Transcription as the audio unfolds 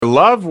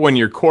love when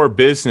your core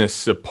business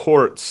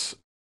supports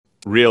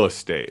real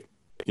estate.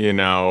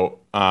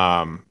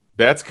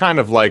 That's kind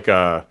of like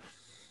a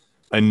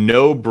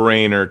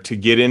no-brainer to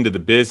get into the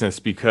business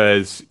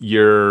because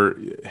you're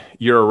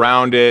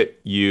around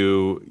it.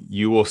 You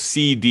will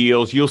see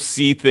deals. You'll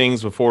see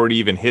things before it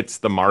even hits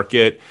the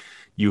market.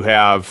 You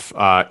have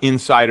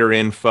insider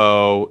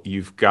info.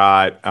 You've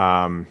got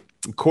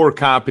core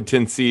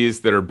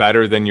competencies that are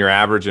better than your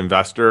average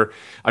investor.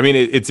 I mean,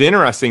 it's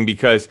interesting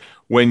because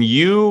when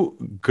you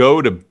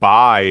go to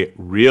buy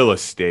real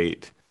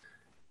estate,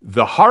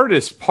 the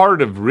hardest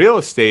part of real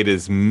estate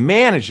is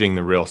managing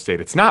the real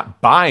estate. It's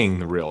not buying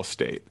the real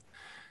estate.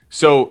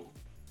 So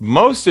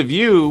most of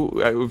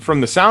you, from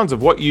the sounds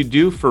of what you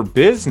do for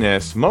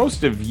business,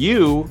 most of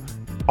you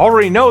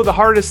already know the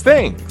hardest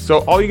thing. So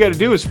all you got to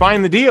do is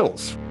find the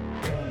deals.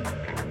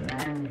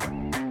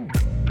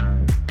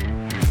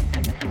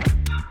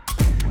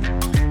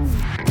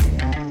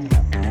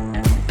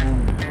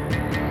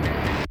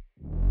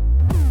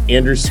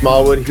 Andrew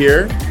Smallwood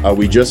here.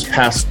 We just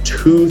passed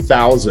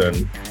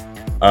 2,000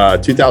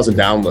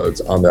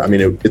 downloads on there. I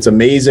mean, it's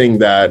amazing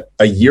that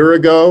a year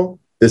ago,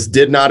 this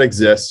did not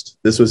exist.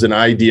 This was an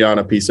idea on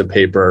a piece of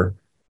paper.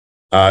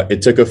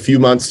 It took a few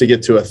months to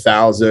get to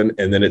 1,000,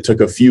 and then it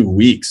took a few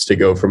weeks to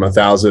go from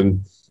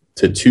 1,000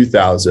 to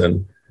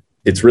 2,000.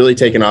 It's really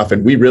taken off,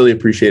 and we really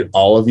appreciate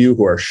all of you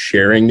who are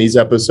sharing these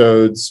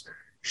episodes,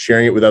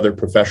 sharing it with other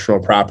professional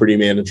property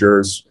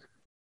managers.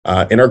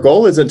 And our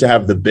goal isn't to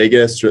have the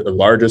biggest or the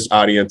largest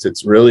audience.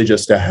 It's really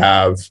just to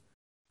have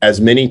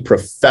as many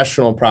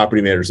professional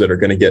property managers that are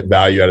going to get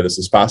value out of this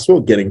as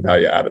possible, getting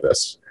value out of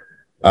this.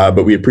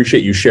 But we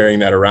appreciate you sharing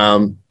that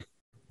around.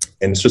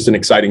 And it's just an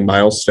exciting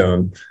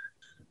milestone.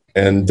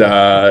 And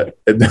then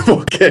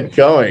we'll get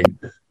going.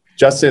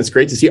 Justin, it's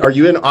great to see. Are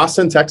you in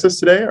Austin, Texas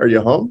today? Are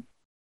you home?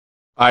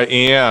 I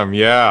am,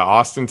 yeah,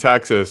 Austin,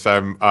 Texas.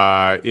 I'm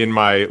in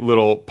my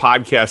little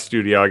podcast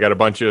studio. I got a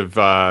bunch of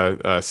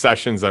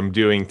sessions I'm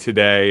doing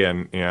today,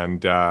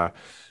 and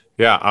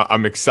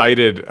I'm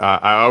excited.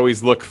 I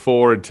always look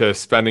forward to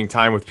spending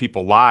time with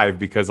people live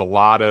because a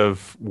lot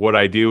of what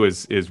I do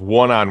is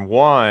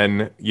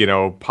one-on-one,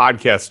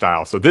 podcast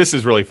style. So this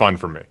is really fun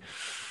for me.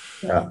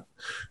 Yeah,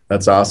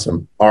 that's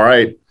awesome. All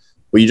right,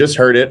 well, you just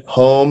heard it.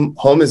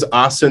 Home is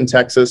Austin,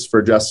 Texas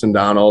for Justin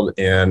Donald,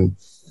 and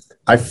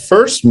I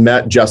first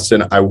met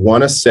Justin, I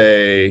want to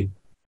say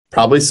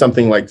probably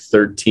something like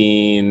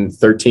 13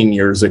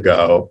 years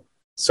ago,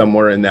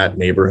 somewhere in that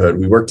neighborhood.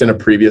 We worked in a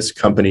previous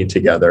company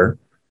together.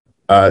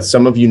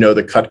 Some of you know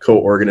the Cutco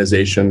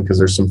organization because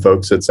there's some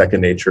folks at Second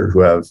Nature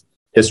who have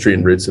history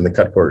and roots in the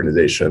Cutco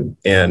organization.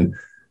 And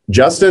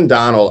Justin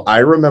Donald, I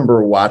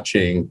remember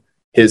watching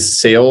his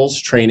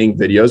sales training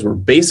videos were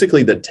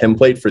basically the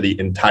template for the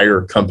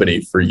entire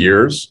company for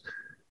years.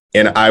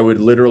 And I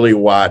would literally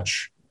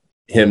watch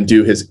him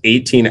do his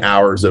 18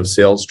 hours of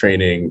sales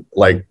training,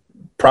 like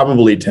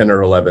probably 10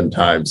 or 11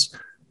 times,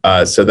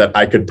 so that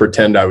I could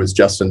pretend I was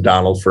Justin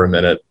Donald for a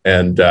minute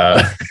and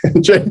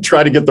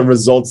try to get the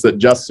results that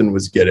Justin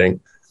was getting.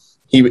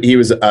 He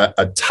was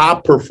a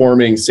top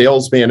performing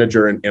sales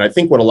manager. And I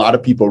think what a lot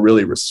of people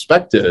really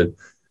respected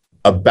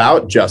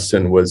about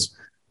Justin was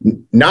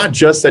not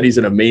just that he's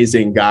an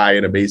amazing guy,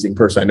 an amazing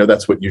person. I know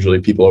that's what usually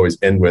people always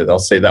end with. I'll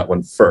say that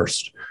one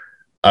first.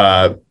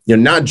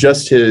 Not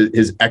just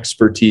his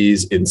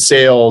expertise in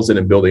sales and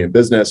in building a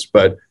business,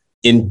 but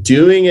in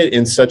doing it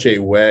in such a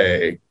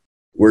way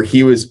where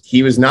he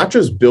was not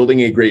just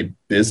building a great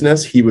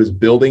business, he was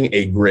building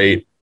a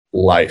great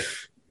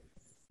life.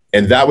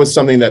 And that was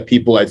something that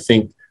people, I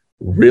think,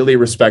 really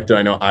respected.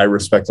 I know I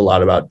respect a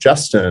lot about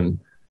Justin.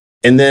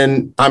 And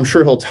then I'm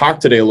sure he'll talk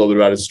today a little bit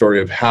about his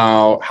story of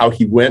how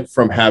he went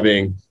from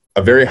having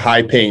a very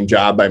high paying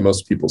job by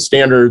most people's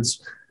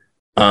standards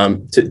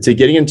to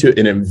getting into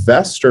an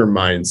investor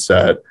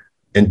mindset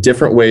and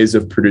different ways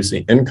of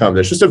producing income.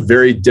 There's just a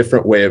very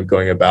different way of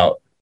going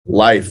about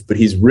life, but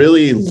he's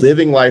really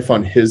living life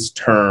on his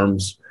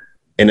terms.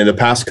 And in the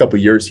past couple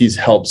of years, he's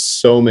helped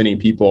so many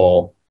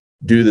people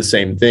do the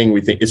same thing.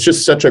 We think it's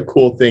just such a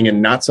cool thing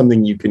and not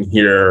something you can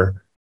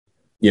hear,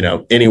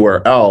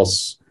 anywhere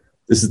else.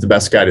 This is the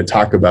best guy to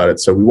talk about it.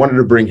 So we wanted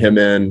to bring him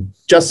in.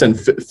 Justin,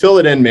 fill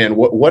it in, man.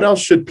 What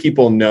else should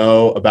people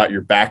know about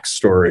your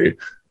backstory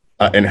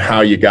and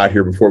how you got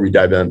here before we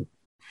dive in?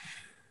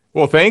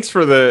 Well, thanks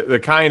for the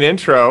kind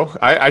intro.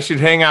 I should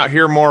hang out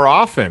here more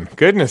often.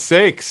 Goodness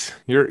sakes,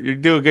 you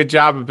do a good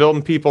job of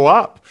building people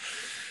up.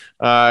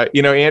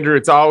 Andrew,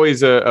 it's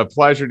always a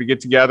pleasure to get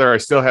together. I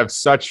still have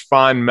such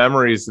fond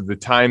memories of the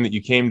time that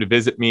you came to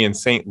visit me in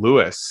St.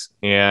 Louis,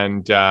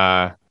 and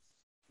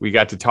we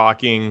got to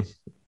talking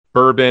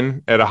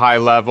bourbon at a high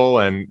level,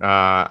 and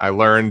I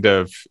learned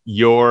of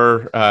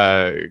your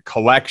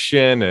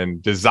collection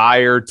and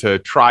desire to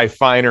try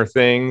finer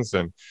things.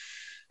 And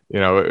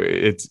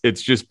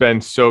it's just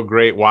been so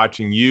great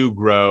watching you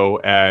grow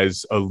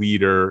as a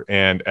leader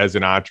and as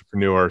an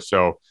entrepreneur.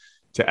 So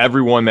to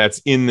everyone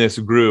that's in this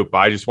group,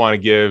 I just want to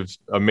give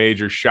a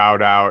major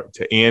shout out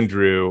to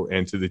Andrew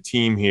and to the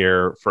team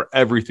here for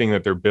everything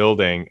that they're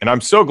building. And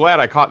I'm so glad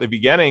I caught the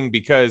beginning,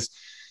 because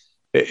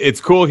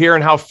it's cool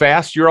hearing how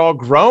fast you're all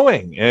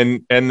growing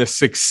and the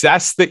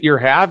success that you're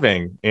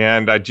having.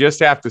 And I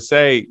just have to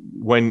say,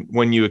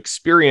 when you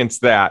experience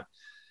that,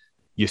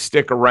 you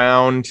stick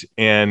around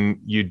and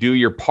you do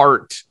your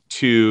part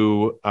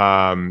to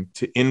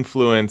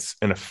influence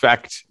and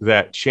affect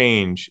that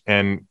change,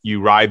 and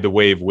you ride the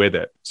wave with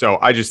it. So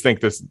I just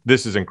think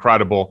this is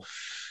incredible.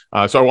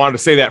 So I wanted to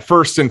say that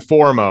first and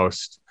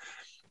foremost.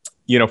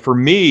 For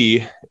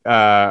me,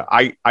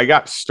 I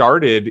got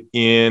started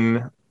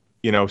in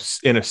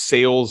a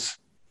sales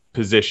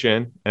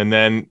position, and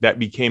then that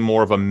became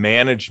more of a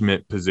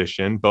management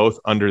position, both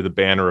under the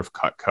banner of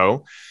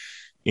Cutco.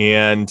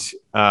 And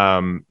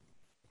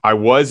I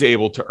was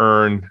able to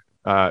earn.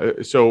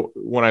 So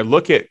when I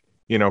look at,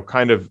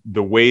 kind of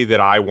the way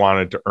that I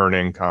wanted to earn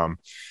income,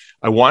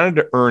 I wanted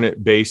to earn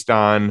it based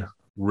on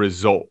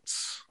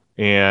results.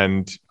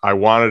 And I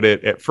wanted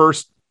it at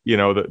first,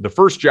 the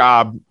first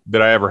job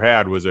that I ever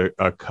had was a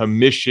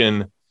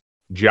commission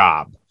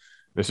job.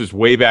 This is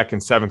way back in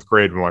 7th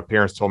grade when my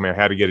parents told me I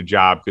had to get a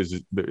job because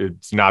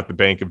it's not the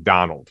Bank of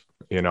Donald.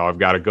 I've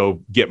got to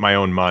go get my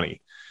own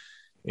money.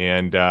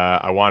 And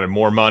I wanted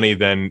more money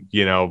than,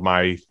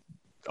 my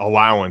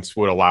allowance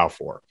would allow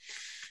for.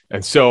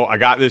 And so I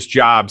got this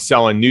job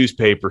selling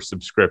newspaper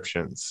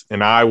subscriptions,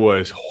 and I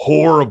was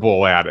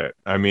horrible at it.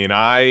 I mean,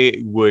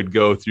 I would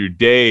go through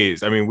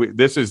days. I mean,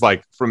 this is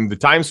like from the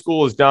time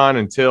school is done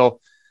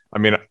until,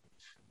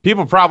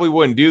 people probably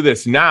wouldn't do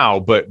this now,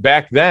 but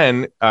back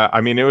then,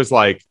 it was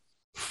like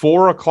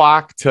 4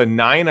 o'clock to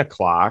 9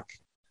 o'clock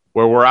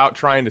where we're out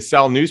trying to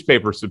sell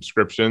newspaper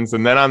subscriptions.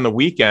 And then on the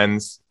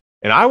weekends,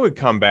 and I would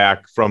come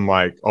back from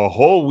like a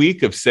whole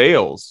week of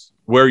sales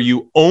where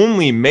you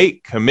only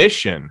make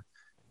commission,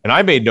 and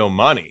I made no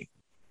money.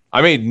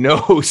 I made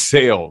no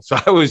sales.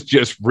 I was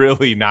just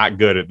really not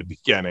good at the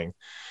beginning.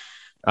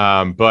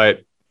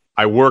 But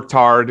I worked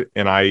hard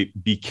and I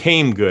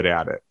became good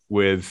at it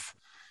with,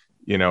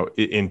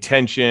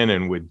 intention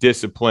and with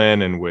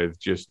discipline and with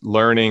just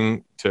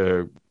learning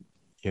to,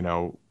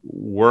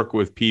 work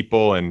with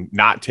people and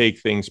not take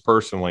things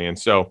personally. And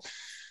so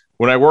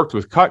when I worked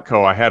with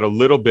Cutco, I had a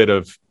little bit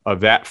of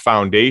that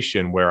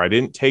foundation where I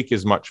didn't take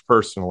as much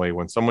personally.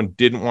 When someone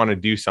didn't want to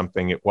do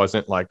something, it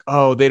wasn't like,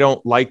 oh, they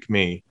don't like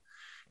me.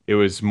 It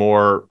was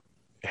more,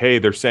 hey,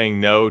 they're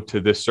saying no to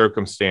this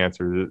circumstance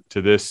or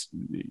to this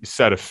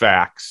set of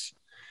facts.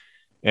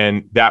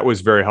 And that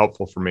was very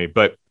helpful for me.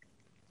 But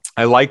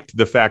I liked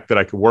the fact that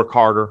I could work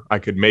harder, I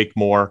could make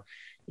more.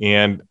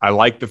 And I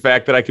liked the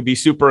fact that I could be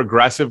super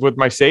aggressive with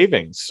my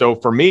savings. So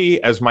for me,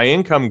 as my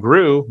income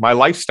grew, my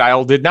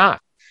lifestyle did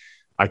not.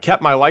 I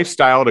kept my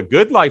lifestyle a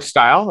good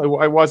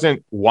lifestyle. I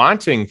wasn't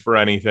wanting for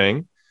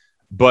anything,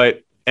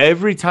 but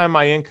every time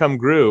my income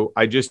grew,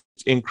 I just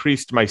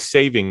increased my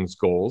savings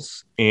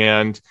goals.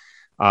 And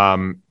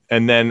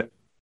then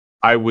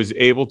I was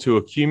able to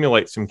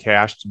accumulate some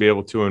cash to be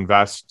able to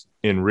invest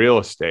in real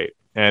estate.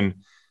 And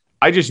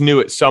I just knew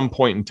at some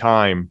point in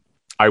time,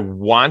 I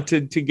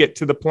wanted to get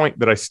to the point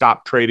that I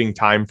stopped trading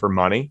time for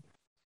money.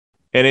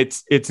 And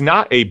it's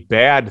not a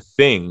bad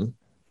thing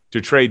to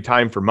trade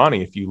time for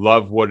money if you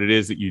love what it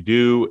is that you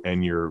do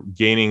and you're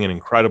gaining an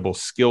incredible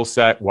skill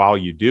set while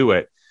you do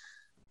it.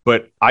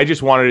 But I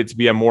just wanted it to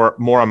be more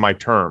on my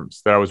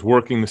terms, that I was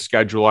working the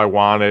schedule I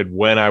wanted,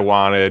 when I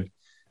wanted,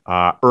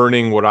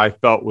 earning what I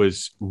felt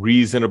was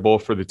reasonable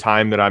for the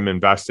time that I'm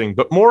investing.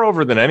 But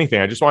moreover than anything,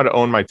 I just wanted to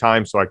own my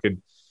time so I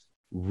could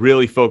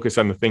really focus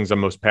on the things I'm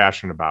most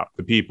passionate about,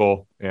 the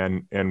people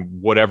and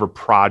whatever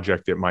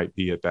project it might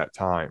be at that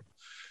time.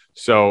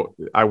 So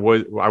I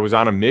was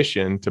on a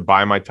mission to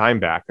buy my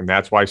time back. And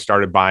that's why I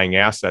started buying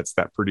assets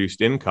that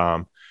produced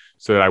income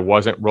so that I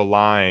wasn't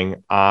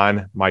relying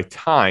on my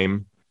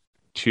time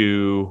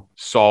to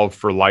solve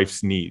for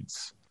life's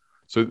needs.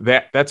 So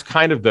that's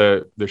kind of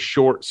the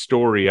short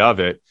story of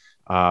it.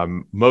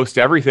 Most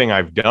everything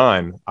I've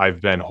done,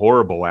 I've been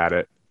horrible at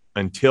it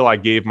until I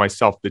gave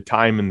myself the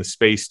time and the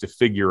space to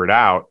figure it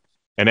out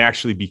and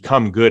actually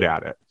become good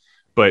at it.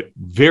 But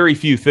very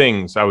few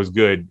things I was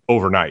good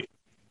overnight.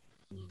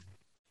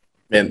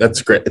 Man,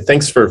 that's great.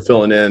 Thanks for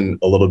filling in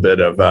a little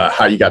bit of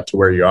how you got to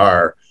where you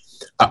are.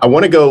 I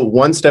want to go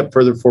one step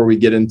further before we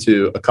get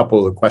into a couple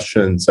of the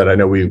questions that I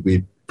know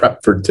we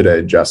prepped for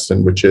today,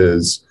 Justin, which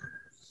is,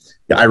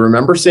 I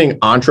remember seeing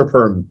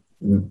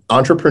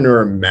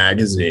Entrepreneur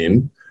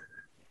Magazine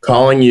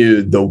calling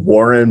you the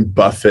Warren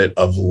Buffett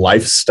of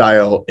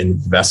lifestyle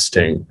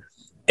investing.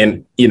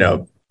 And,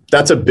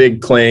 that's a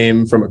big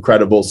claim from a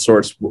credible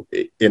source.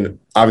 And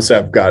obviously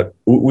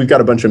we've got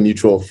a bunch of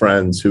mutual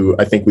friends who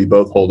I think we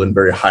both hold in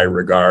very high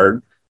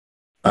regard,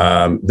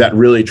 that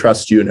really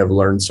trust you and have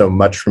learned so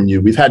much from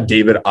you. We've had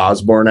David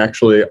Osborne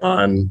actually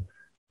on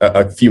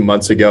a few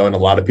months ago, and a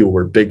lot of people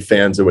were big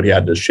fans of what he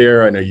had to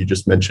share. I know you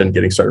just mentioned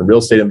getting started in real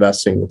estate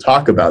investing. We'll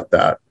talk about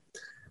that.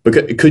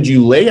 But could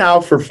you lay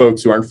out for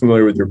folks who aren't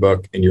familiar with your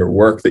book and your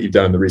work that you've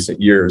done in the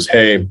recent years,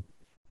 hey,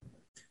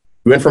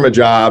 you went from a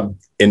job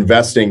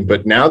investing,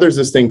 but now there's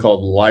this thing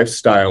called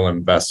lifestyle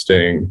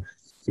investing.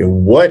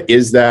 What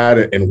is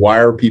that, and why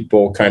are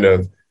people kind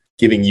of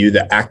giving you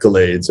the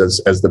accolades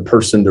as the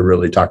person to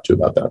really talk to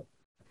about that?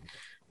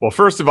 Well,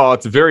 first of all,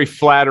 it's a very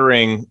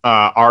flattering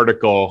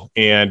article,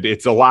 and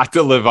it's a lot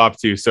to live up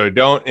to. So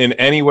don't in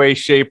any way,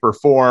 shape, or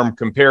form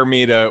compare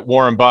me to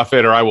Warren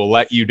Buffett, or I will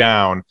let you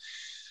down.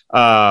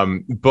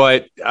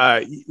 But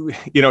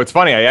it's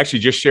funny. I actually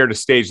just shared a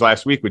stage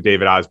last week with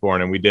David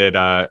Osborne, and we did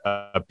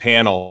a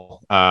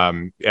panel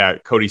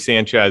at Cody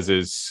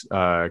Sanchez's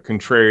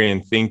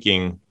Contrarian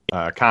Thinking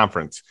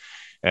conference.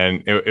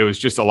 And it was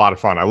just a lot of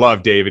fun. I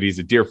love David. He's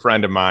a dear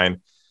friend of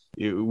mine.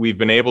 We've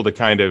been able to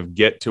kind of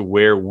get to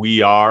where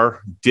we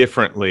are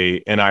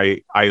differently. And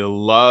I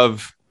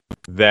love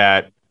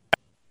that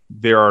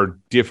there are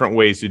different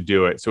ways to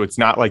do it. So it's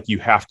not like you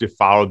have to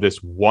follow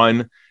this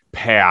one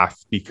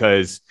path,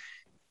 because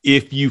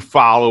if you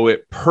follow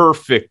it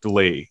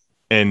perfectly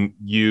and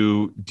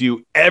you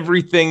do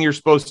everything you're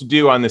supposed to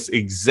do on this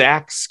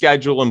exact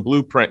schedule and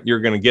blueprint, you're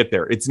going to get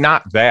there. It's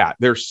not that.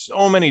 There's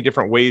so many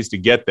different ways to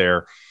get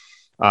there.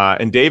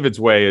 And David's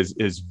way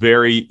is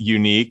very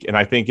unique, and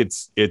I think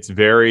it's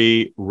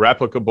very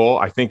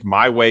replicable. I think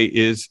my way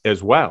is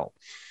as well.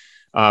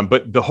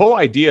 But the whole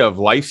idea of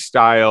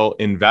lifestyle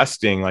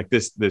investing, like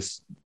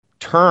this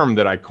term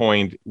that I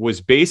coined, was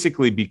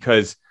basically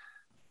because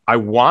I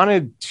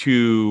wanted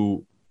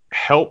to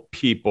help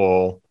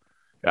people.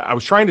 I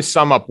was trying to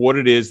sum up what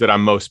it is that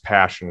I'm most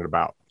passionate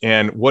about.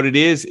 And what it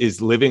is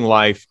living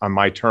life on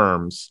my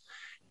terms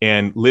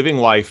and living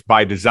life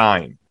by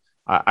design.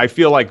 I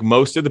feel like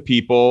most of the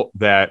people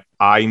that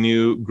I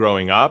knew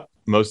growing up,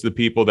 most of the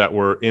people that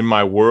were in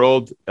my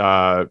world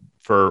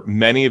for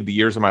many of the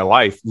years of my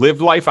life, lived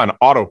life on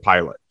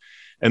autopilot.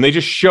 And they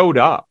just showed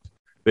up.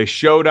 They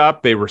showed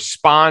up, they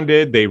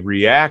responded, they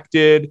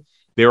reacted.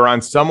 They were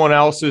on someone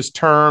else's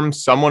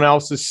terms, someone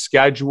else's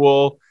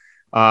schedule.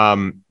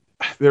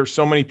 There's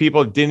so many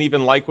people that didn't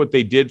even like what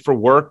they did for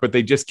work, but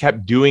they just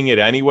kept doing it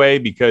anyway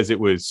because it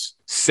was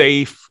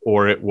safe,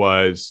 or it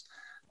was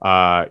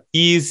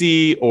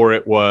easy, or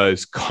it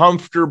was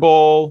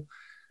comfortable.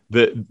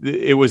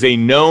 It was a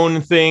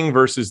known thing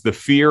versus the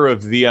fear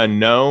of the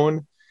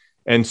unknown.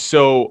 And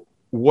so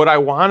what I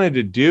wanted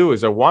to do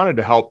is I wanted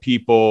to help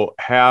people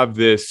have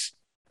this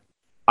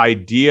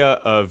idea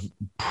of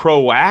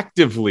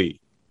proactively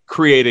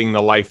creating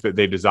the life that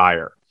they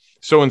desire.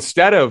 So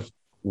instead of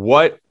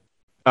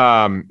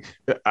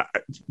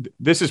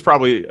this is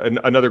probably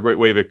another great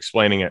way of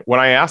explaining it. When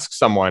I ask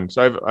someone,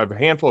 so I have a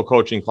handful of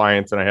coaching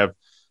clients, and I have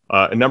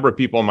a number of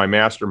people in my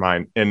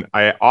mastermind, and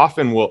I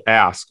often will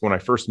ask when I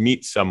first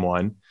meet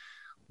someone,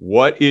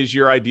 what is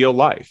your ideal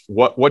life?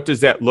 What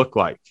does that look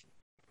like?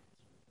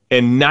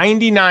 And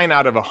 99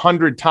 out of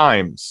 100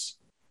 times,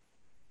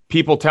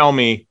 people tell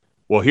me,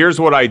 well, here's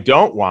what I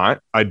don't want.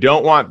 I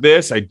don't want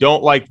this. I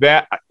don't like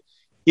that.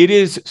 It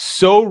is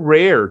so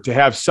rare to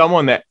have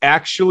someone that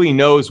actually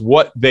knows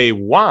what they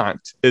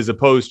want as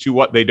opposed to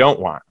what they don't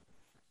want.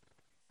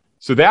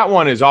 So that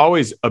one is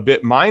always a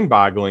bit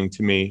mind-boggling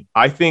to me.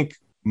 I think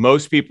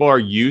most people are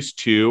used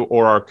to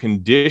or are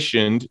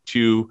conditioned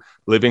to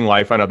living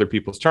life on other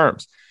people's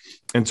terms.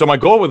 And so my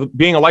goal with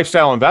being a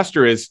lifestyle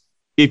investor is,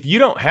 if you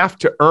don't have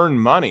to earn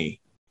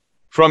money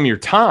from your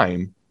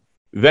time,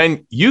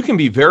 then you can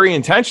be very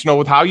intentional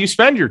with how you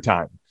spend your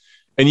time.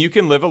 And you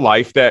can live a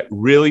life that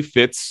really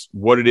fits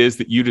what it is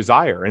that you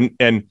desire.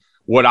 And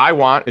what I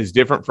want is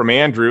different from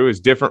Andrew,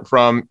 is different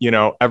from,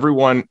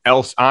 everyone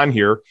else on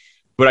here.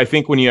 But I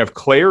think when you have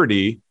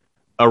clarity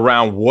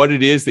around what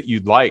it is that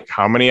you'd like,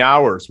 how many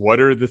hours,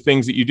 what are the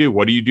things that you do?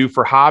 What do you do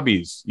for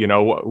hobbies?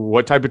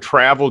 What type of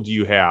travel do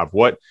you have?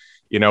 What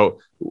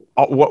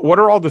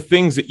are all the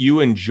things that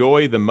you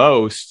enjoy the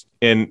most?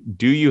 And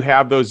do you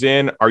have those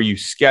in? Are you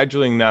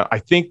scheduling that? I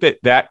think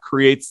that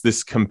creates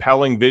this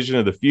compelling vision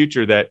of the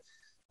future that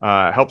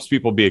helps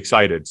people be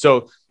excited.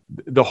 So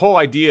the whole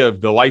idea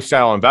of the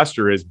lifestyle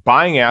investor is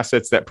buying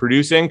assets that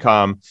produce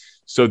income,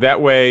 so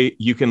that way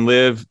you can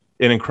live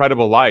an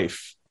incredible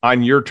life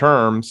on your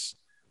terms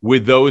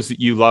with those that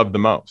you love the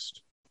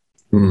most.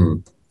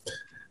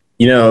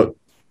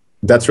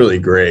 That's really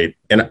great.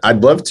 And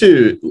I'd love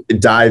to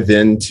dive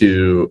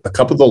into a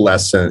couple of the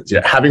lessons.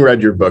 Having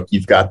read your book,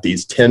 you've got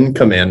these 10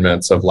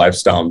 commandments of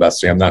lifestyle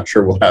investing. I'm not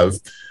sure we'll have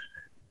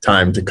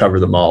time to cover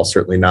them all,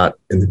 certainly not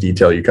in the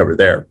detail you cover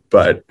there.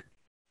 But,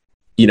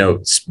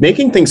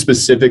 making things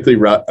specifically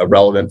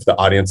relevant for the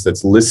audience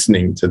that's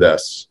listening to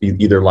this,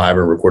 either live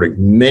or recording.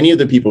 Many of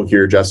the people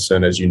here,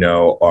 Justin, as you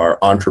know, are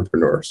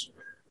entrepreneurs.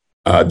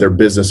 They're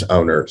business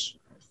owners.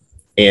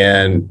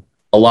 And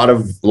a lot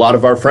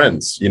of our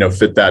friends,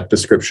 fit that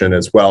description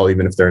as well,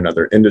 even if they're in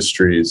other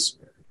industries.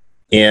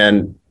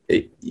 And,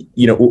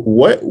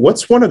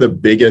 what's one of the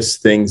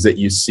biggest things that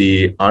you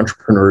see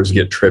entrepreneurs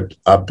get tripped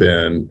up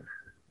in,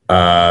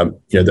 or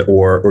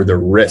the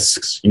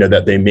risks,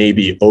 that they may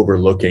be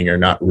overlooking or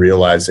not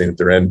realizing that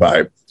they're in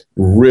by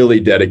really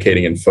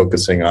dedicating and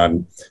focusing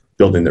on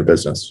building their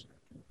business?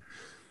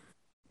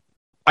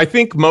 I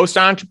think most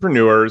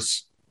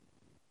entrepreneurs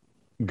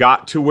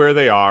got to where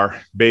they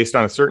are based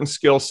on a certain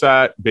skill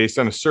set, based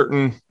on a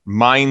certain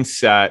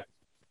mindset.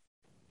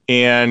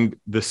 And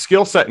the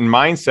skill set and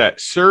mindset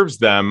serves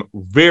them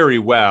very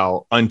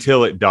well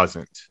until it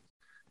doesn't.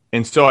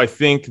 And so I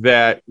think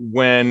that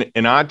when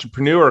an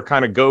entrepreneur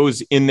kind of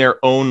goes in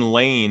their own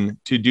lane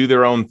to do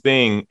their own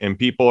thing, and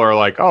people are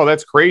like, oh,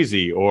 that's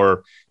crazy,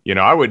 or,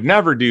 I would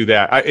never do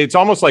that. It's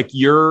almost like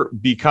you're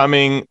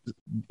becoming,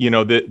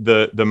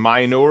 the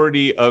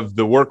minority of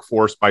the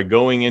workforce by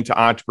going into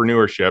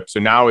entrepreneurship. So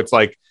now it's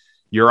like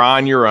you're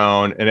on your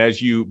own. And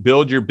as you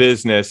build your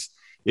business,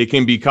 it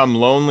can become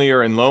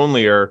lonelier and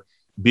lonelier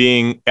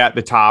being at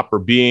the top or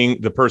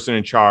being the person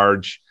in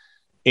charge.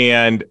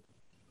 And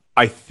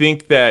I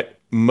think that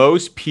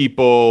most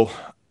people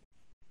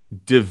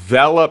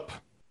develop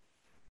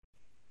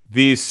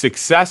these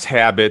success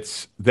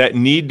habits that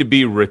need to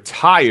be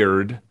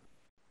retired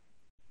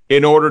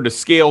in order to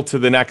scale to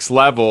the next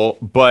level.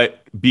 But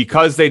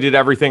because they did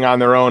everything on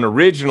their own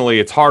originally,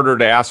 it's harder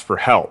to ask for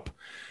help.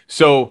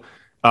 So,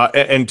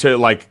 and to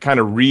like kind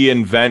of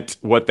reinvent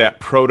what that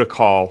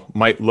protocol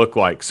might look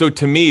like. So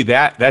to me,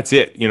 that's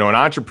it. An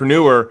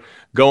entrepreneur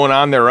going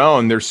on their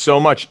own, there's so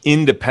much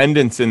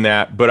independence in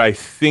that. But I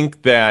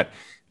think that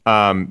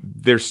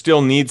there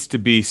still needs to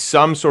be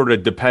some sort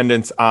of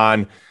dependence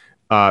on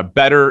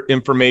better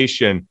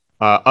information,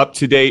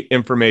 up-to-date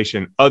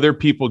information, other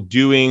people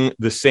doing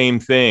the same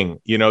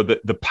thing,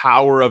 the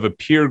power of a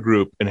peer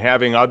group and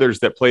having others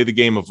that play the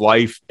game of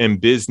life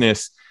and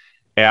business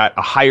at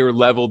a higher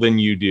level than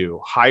you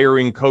do,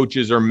 hiring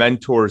coaches or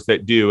mentors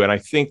that do. And I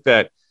think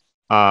that,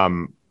 I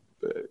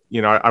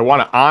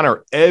want to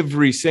honor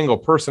every single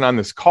person on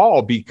this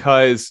call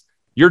because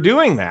you're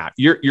doing that.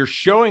 You're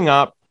showing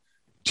up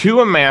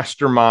to a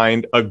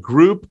mastermind, a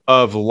group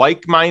of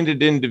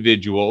like-minded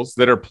individuals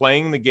that are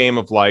playing the game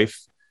of life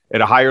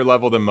at a higher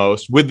level than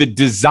most, with the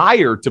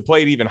desire to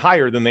play it even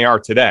higher than they are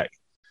today.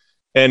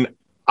 And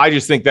I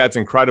just think that's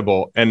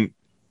incredible. And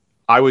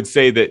I would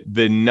say that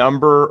the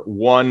number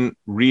one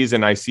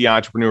reason I see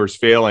entrepreneurs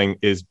failing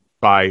is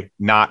by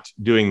not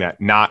doing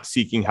that, not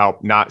seeking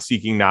help, not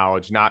seeking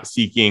knowledge, not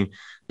seeking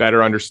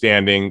better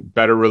understanding,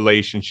 better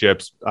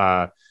relationships,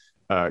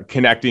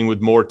 connecting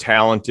with more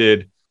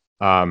talented,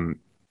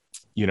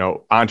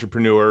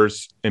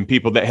 entrepreneurs and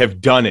people that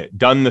have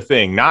done the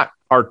thing, not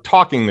are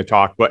talking the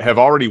talk, but have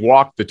already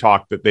walked the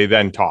talk that they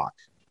then talk.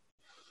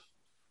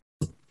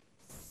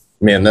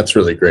 Man, that's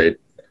really great.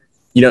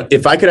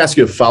 If I could ask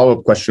you a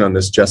follow-up question on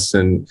this,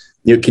 Justin,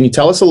 can you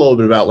tell us a little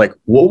bit about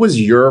what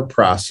was your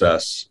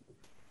process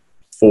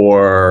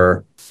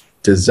for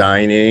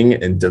designing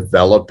and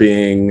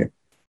developing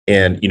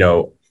and,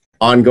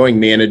 ongoing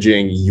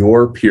managing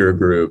your peer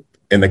group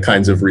and the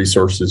kinds of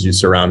resources you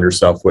surround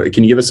yourself with?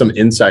 Can you give us some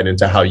insight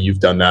into how you've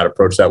done that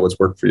approach, that what's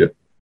worked for you?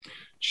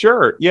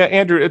 Sure. Yeah,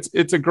 Andrew,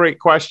 it's a great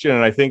question.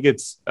 And I think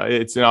it's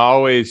an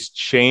always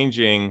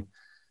changing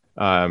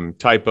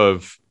type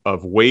of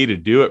way to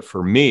do it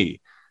for me.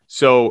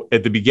 So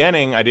at the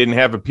beginning, I didn't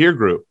have a peer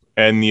group.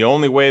 And the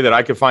only way that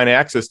I could find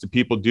access to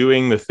people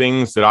doing the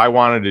things that I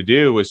wanted to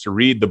do was to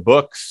read the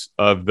books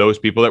of those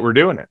people that were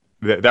doing it.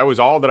 That was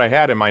all that I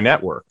had in my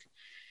network.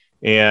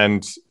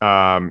 And,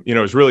 it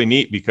was really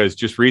neat because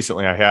just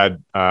recently I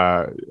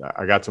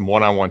got some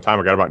one-on-one time.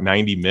 I got about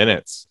 90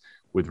 minutes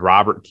with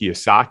Robert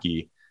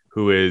Kiyosaki,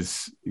 who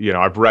is,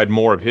 I've read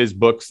more of his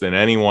books than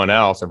anyone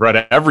else. I've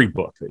read every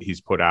book that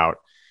he's put out.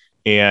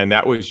 And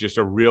that was just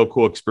a real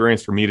cool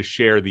experience for me to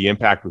share the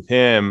impact with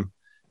him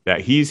that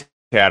he's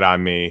had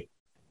on me.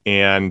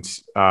 And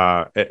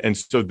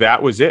so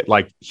that was it.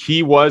 Like,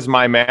 he was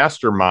my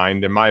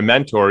mastermind and my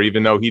mentor,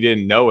 even though he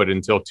didn't know it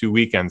until 2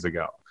 weekends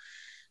ago.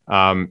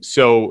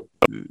 So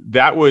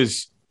that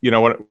was,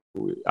 what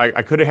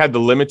I could have had the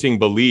limiting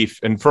belief.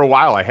 And for a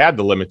while I had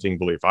the limiting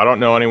belief. I don't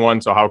know anyone,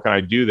 so how can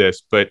I do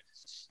this? But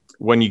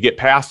when you get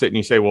past it and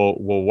you say, well,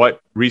 what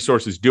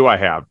resources do I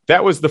have?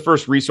 That was the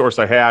first resource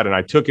I had, and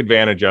I took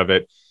advantage of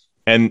it.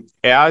 And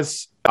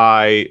as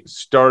I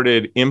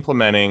started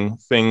implementing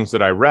things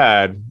that I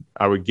read,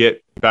 I would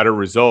get better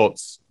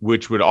results,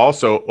 which would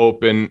also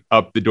open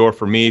up the door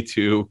for me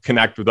to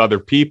connect with other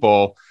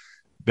people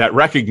that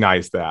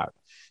recognize that.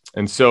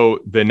 And so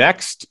the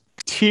next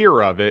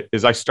tier of it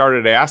is I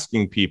started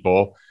asking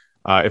people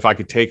if I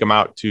could take them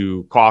out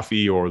to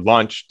coffee or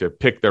lunch to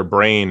pick their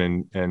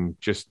brain and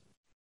just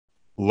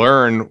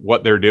learn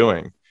what they're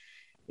doing.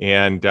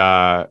 And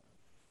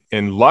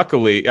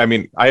luckily,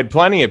 I had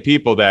plenty of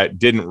people that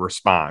didn't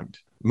respond.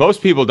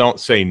 Most people don't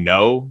say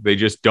no, they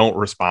just don't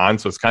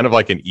respond. So it's kind of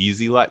like an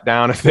easy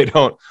letdown if they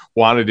don't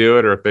want to do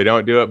it or if they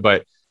don't do it.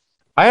 But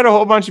I had a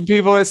whole bunch of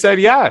people that said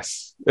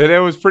yes, and it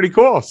was pretty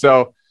cool.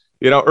 So,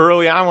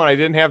 early on when I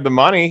didn't have the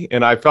money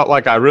and I felt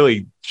like I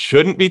really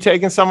shouldn't be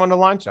taking someone to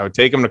lunch, I would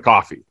take them to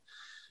coffee.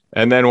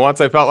 And then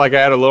once I felt like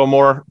I had a little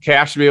more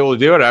cash to be able to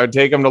do it, I would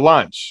take them to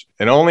lunch.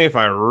 And only if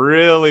I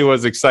really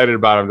was excited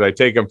about them did I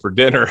take them for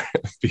dinner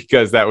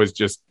because that was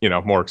just,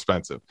 more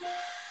expensive.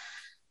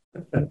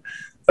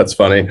 That's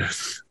funny.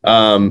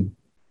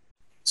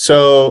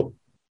 So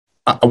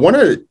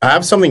I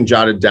have something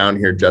jotted down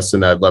here, Justin,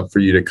 that I'd love for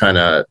you to kind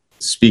of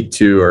speak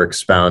to or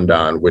expound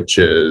on, which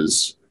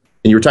is,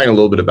 and you were talking a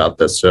little bit about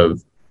this,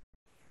 of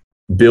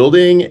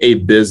building a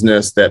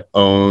business that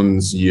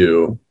owns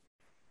you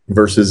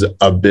versus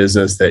a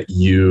business that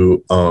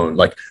you own.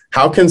 Like,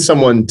 how can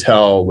someone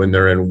tell when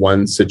they're in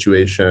one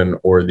situation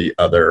or the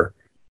other,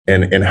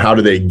 and how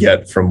do they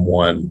get from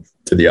one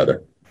to the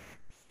other?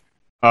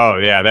 Oh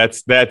yeah,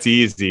 that's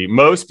easy.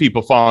 Most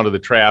people fall into the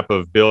trap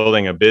of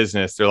building a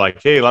business. They're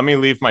like, hey, let me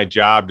leave my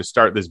job to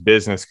start this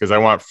business because I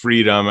want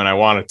freedom and I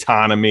want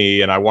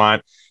autonomy and I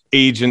want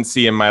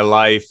agency in my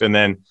life. And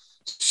then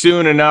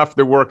soon enough,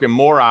 they're working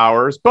more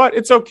hours, but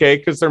it's okay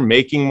because they're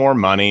making more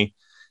money.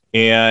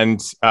 And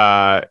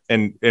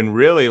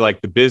really,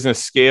 like, the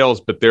business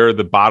scales, but they're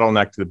the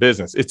bottleneck to the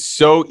business. It's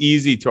so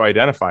easy to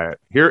identify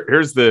it.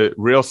 Here's the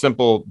real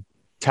simple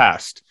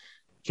test.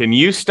 Can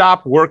you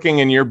stop working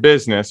in your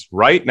business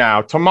right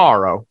now,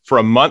 tomorrow, for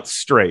a month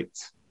straight?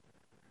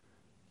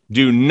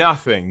 Do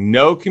nothing,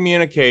 no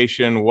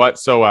communication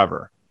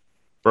whatsoever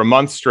for a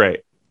month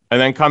straight,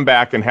 and then come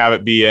back and have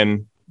it be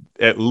in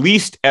at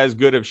least as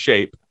good of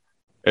shape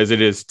as it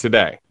is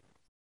today.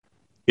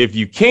 If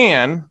you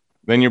can,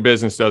 then your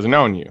business doesn't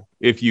own you.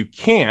 If you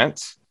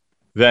can't,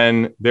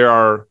 then there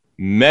are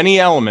many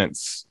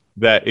elements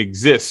that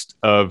exist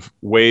of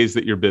ways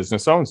that your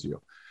business owns you.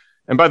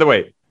 And by the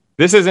way,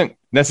 this isn't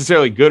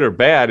necessarily good or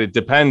bad. It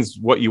depends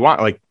what you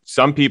want. Like,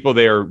 some people,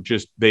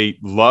 they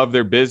love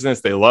their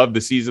business. They love the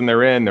season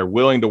they're in. They're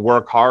willing to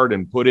work hard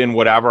and put in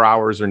whatever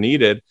hours are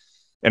needed.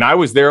 And I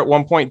was there at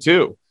one point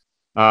too.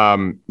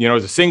 As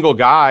a single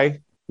guy,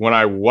 when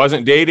I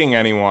wasn't dating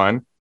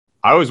anyone,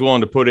 I was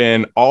willing to put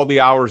in all the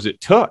hours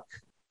it took.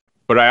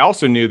 But I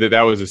also knew that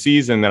that was a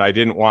season that I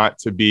didn't want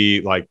to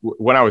be like.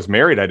 When I was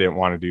married, I didn't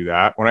want to do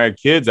that. When I had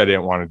kids, I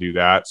didn't want to do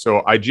that.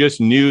 So I just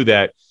knew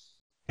that,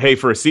 hey,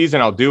 for a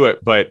season, I'll do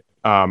it, but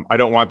I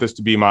don't want this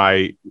to be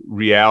my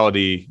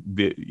reality,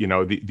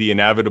 the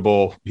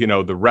inevitable,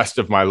 the rest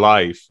of my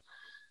life.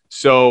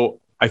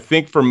 So I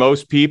think for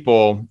most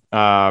people,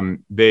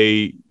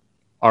 they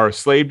are a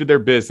slave to their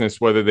business,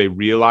 whether they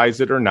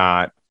realize it or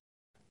not.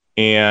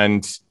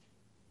 And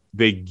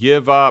they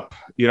give up,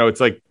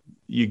 it's like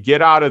you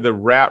get out of the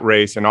rat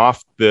race and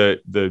off the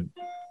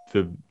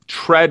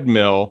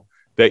treadmill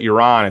that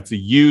you're on. It's a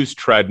used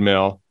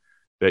treadmill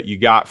that you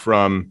got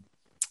from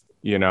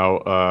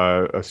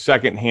a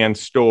secondhand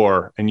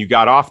store, and you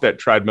got off that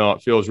treadmill.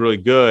 It feels really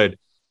good.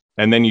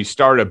 And then you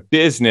start a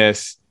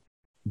business,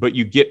 but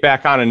you get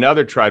back on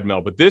another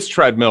treadmill. But this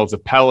treadmill is a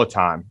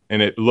Peloton,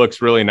 and it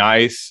looks really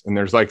nice. And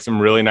there's like some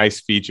really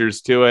nice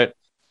features to it.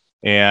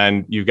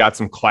 And you've got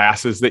some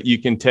classes that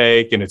you can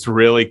take, and it's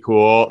really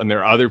cool. And there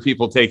are other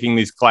people taking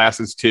these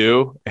classes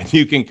too, and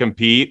you can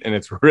compete, and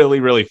it's really,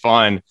 really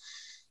fun.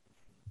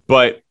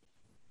 But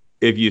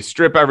if you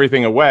strip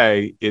everything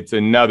away, it's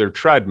another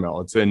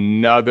treadmill. It's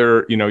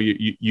another,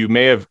 you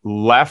may have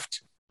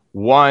left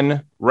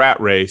one rat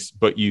race,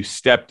 but you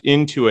stepped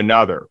into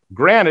another.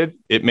 Granted,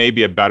 it may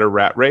be a better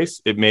rat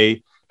race. It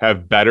may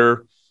have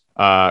better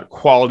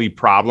quality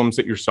problems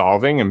that you're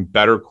solving and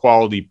better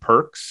quality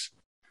perks.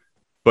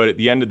 But at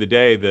the end of the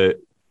day,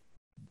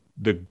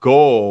 the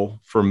goal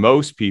for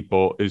most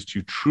people is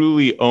to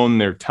truly own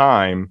their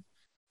time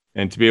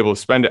and to be able to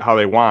spend it how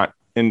they want.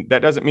 And that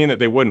doesn't mean that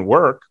they wouldn't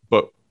work,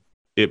 but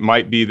it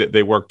might be that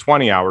they work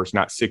 20 hours,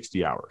 not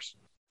 60 hours.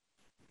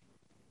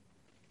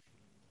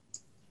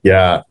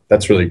 Yeah,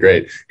 that's really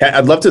great.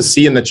 I'd love to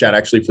see in the chat,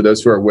 actually, for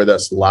those who are with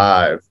us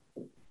live,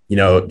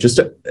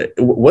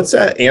 what's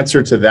that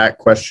answer to that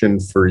question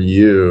for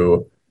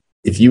you?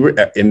 If you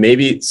were, and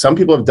maybe some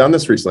people have done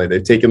this recently,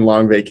 they've taken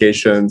long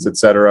vacations, et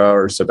cetera,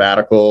 or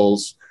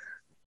sabbaticals.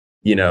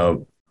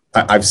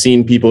 I've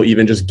seen people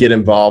even just get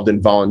involved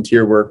in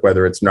volunteer work,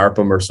 whether it's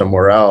NARPM or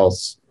somewhere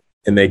else,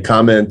 and they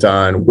comment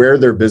on where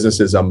their business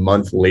is a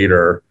month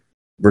later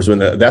versus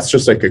when that's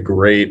just like a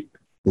great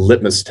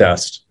litmus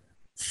test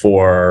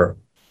for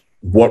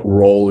what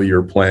role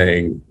you're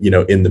playing,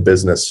 in the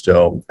business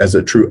still as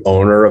a true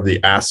owner of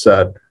the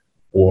asset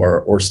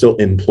or still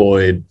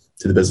employed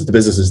to the business. The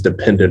business is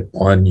dependent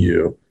on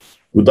you.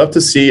 We'd love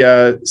to see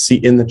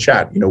in the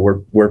chat,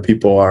 where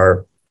people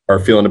are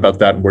feeling about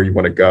that and where you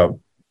want to go.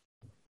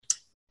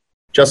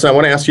 Justin, I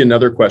want to ask you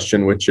another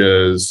question, which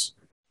is,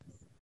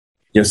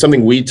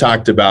 something we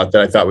talked about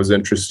that I thought was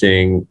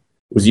interesting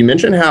was you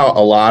mentioned how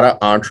a lot of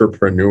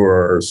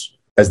entrepreneurs,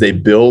 as they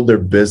build their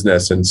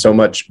business, and so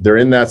much, they're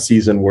in that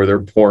season where they're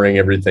pouring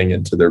everything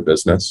into their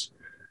business.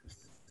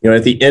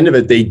 At the end of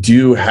it, they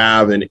do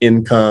have an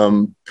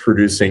income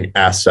producing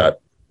asset,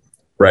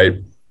 right?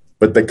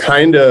 But the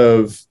kind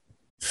of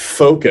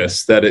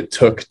focus that it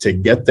took to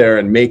get there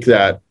and make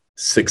that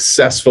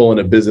successful in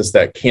a business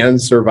that can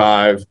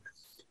survive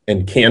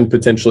and can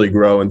potentially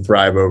grow and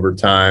thrive over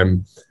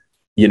time,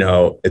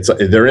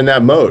 they're in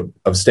that mode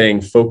of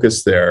staying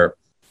focused there,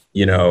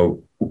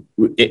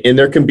 and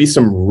there can be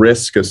some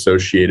risk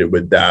associated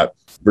with that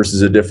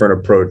versus a different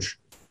approach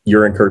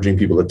you're encouraging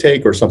people to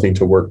take or something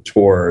to work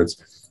towards.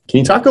 Can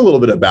you talk a little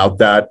bit about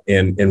that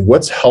and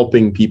what's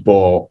helping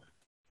people,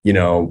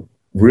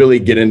 really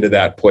get into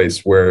that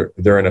place where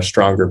they're in a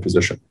stronger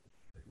position?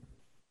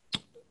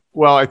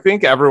 Well, I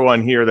think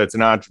everyone here that's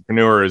an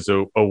entrepreneur is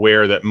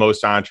aware that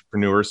most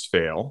entrepreneurs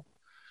fail.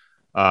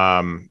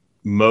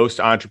 Most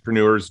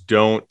entrepreneurs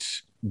don't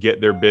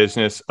get their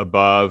business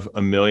above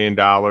 $1 million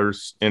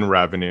in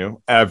revenue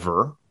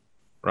ever,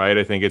 right?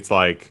 I think it's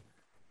like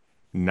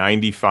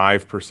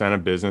 95%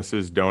 of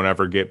businesses don't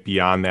ever get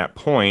beyond that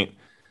point.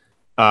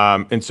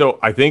 And so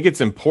I think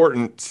it's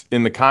important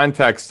in the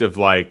context of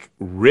like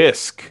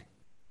risk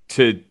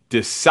to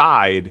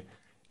decide,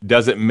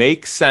 does it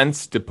make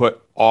sense to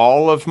put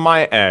all of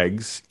my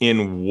eggs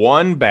in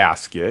one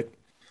basket,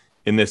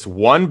 in this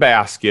one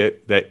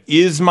basket that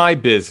is my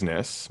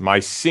business, my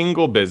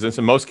single business?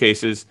 In most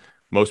cases,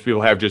 most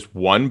people have just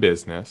one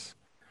business.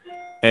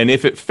 And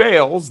if it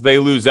fails, they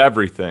lose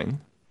everything.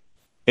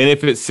 And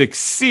if it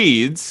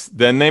succeeds,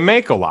 then they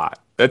make a lot.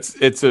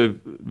 It's a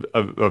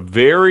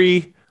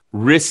very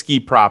risky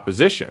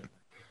proposition.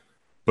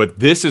 But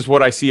this is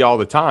what I see all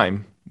the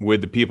time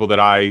with the people that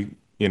I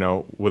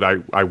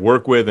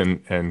work with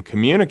and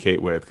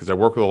communicate with, because I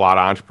work with a lot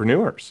of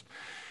entrepreneurs.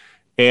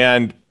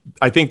 And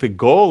I think the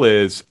goal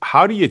is,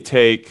 how do you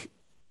take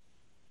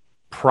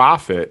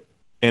profit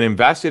and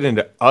invest it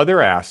into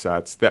other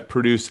assets that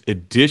produce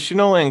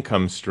additional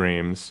income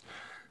streams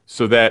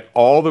so that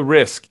all the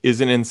risk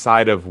isn't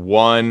inside of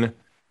one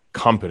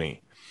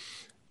company?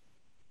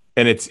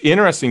 And it's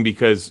interesting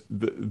because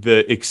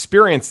the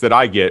experience that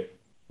I get,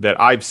 that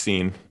I've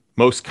seen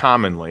most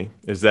commonly,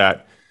 is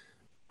that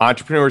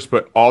entrepreneurs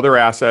put all their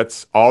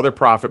assets, all their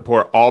profit,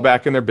 pour all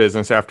back in their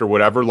business after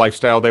whatever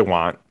lifestyle they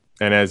want.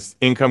 And as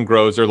income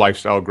grows, their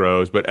lifestyle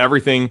grows, but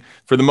everything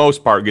for the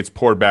most part gets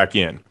poured back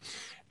in.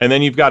 And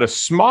then you've got a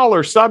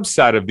smaller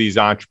subset of these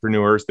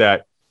entrepreneurs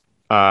that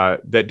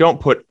don't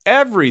put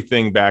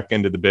everything back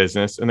into the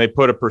business, and they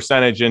put a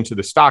percentage into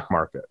the stock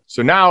market.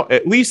 So now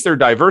at least they're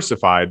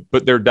diversified,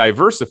 but they're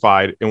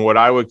diversified in what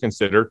I would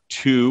consider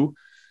two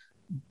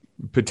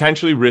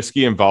potentially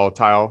risky and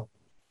volatile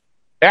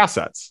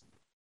assets.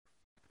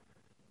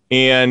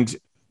 And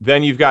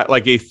then you've got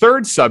like a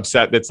third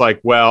subset that's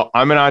like, well,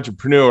 I'm an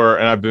entrepreneur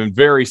and I've been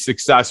very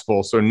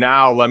successful, so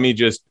now let me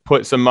just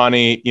put some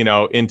money,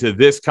 into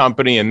this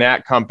company and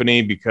that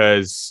company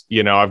because,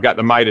 I've got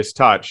the Midas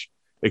touch.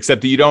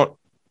 Except that you don't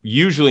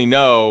usually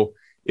know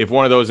if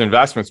one of those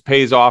investments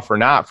pays off or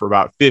not for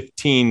about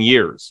 15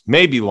 years,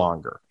 maybe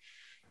longer.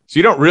 So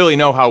you don't really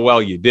know how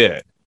well you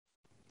did.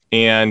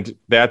 And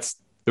that's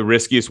the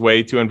riskiest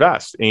way to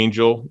invest: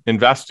 angel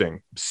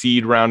investing,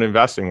 seed round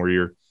investing,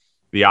 where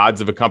the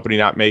odds of a company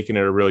not making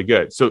it are really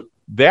good. So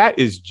that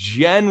is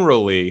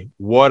generally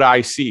what I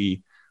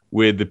see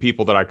with the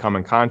people that I come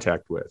in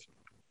contact with.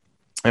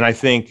 And I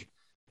think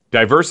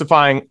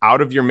diversifying out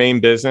of your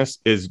main business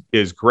is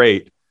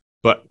great.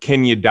 But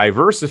can you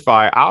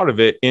diversify out of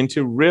it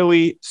into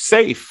really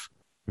safe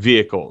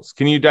vehicles?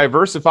 Can you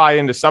diversify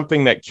into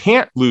something that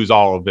can't lose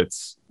all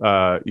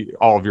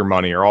of your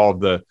money or all of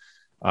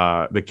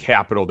the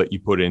capital that you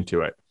put into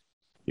it?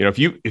 If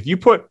you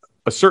put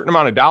a certain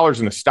amount of dollars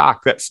in the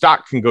stock, that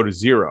stock can go to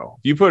zero.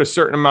 If you put a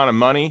certain amount of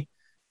money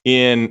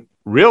in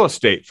real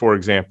estate, for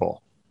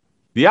example,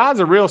 the odds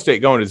of real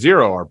estate going to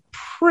zero are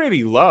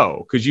pretty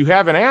low because you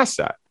have an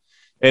asset.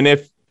 And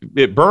if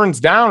it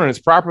burns down and it's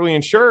properly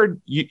insured,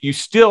 you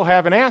still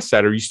have an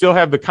asset, or you still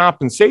have the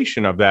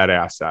compensation of that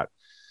asset.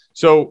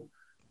 So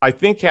I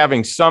think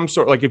having some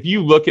sort, like if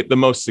you look at the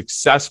most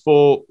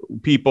successful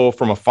people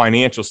from a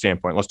financial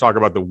standpoint, let's talk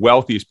about the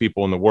wealthiest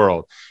people in the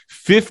world,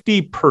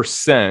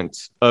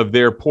 50% of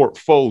their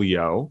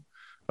portfolio,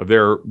 of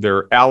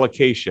their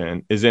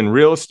allocation, is in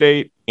real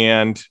estate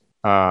and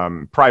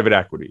private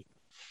equity.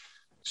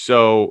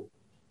 So,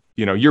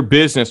 your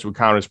business would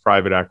count as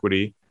private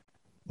equity.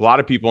 A lot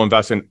of people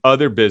invest in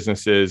other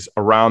businesses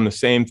around the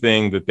same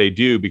thing that they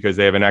do because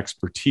they have an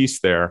expertise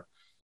there.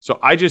 So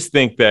I just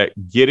think that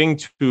getting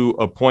to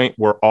a point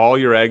where all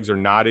your eggs are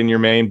not in your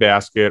main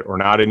basket, or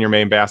not in your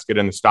main basket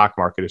in the stock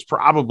market, is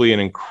probably an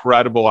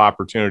incredible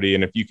opportunity.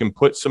 And if you can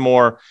put some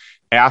more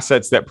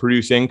assets that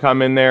produce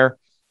income in there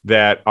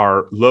that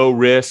are low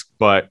risk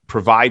but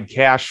provide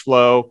cash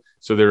flow,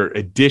 so there are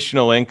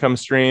additional income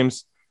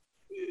streams,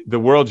 the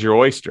world's your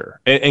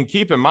oyster. And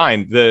keep in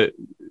mind,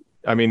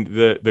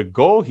 the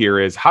goal here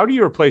is, how do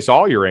you replace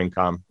all your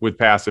income with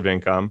passive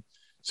income?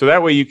 So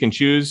that way you can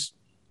choose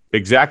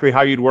exactly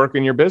how you'd work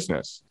in your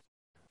business.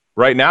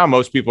 Right now,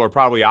 most people are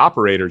probably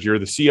operators. You're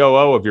the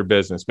COO of your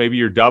business. Maybe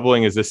you're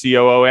doubling as the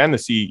COO and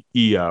the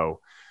CEO.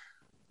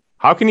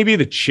 How can you be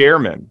the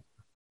chairman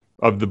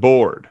of the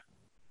board?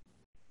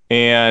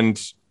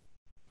 And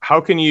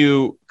how can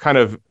you kind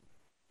of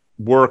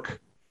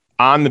work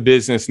on the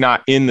business,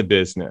 not in the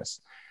business?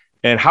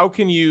 And how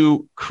can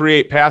you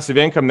create passive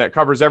income that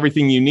covers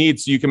everything you need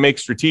so you can make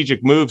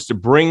strategic moves to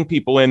bring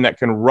people in that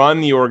can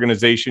run the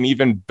organization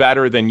even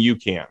better than you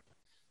can,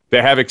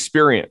 that have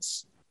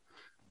experience,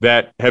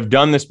 that have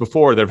done this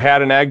before, that have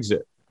had an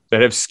exit,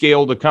 that have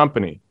scaled a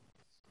company?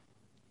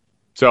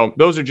 So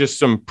those are just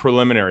some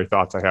preliminary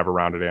thoughts I have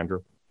around it,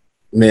 Andrew.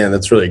 Man,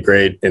 that's really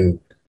great. And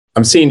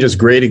I'm seeing just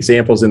great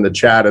examples in the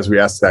chat as we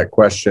ask that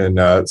question.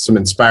 Some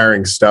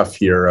inspiring stuff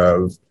here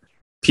of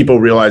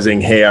people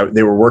realizing, hey,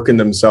 they were working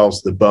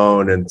themselves to the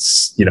bone and,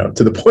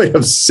 to the point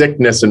of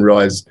sickness, and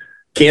realize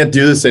can't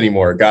do this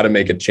anymore. Got to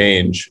make a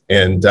change.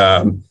 And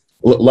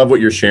love what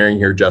you're sharing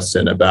here,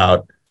 Justin,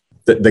 about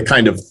the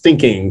kind of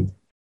thinking,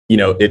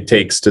 it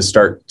takes to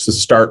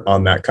start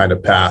on that kind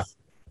of path.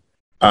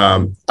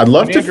 I'd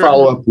love to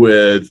follow up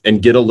with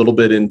and get a little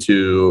bit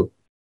into,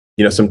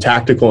 some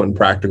tactical and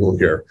practical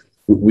here.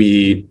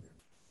 We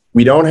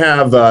don't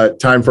have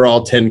time for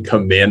all 10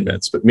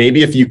 commandments, but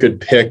maybe if you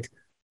could pick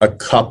a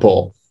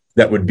couple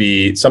that would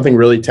be something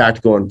really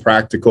tactical and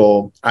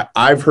practical.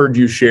 I've heard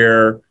you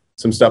share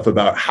some stuff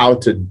about how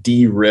to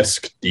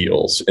de-risk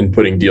deals and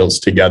putting deals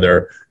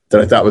together that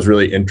I thought was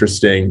really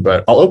interesting,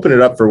 but I'll open it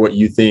up for what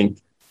you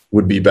think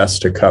would be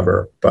best to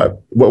cover.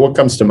 But what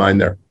comes to mind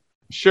there?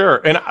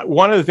 Sure. And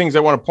one of the things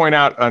I want to point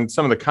out on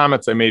some of the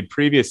comments I made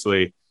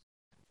previously,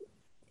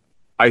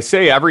 I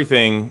say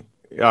everything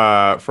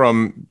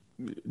from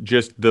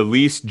just the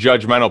least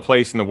judgmental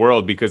place in the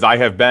world, because I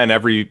have been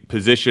every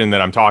position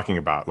that I'm talking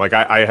about. Like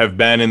I have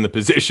been in the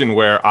position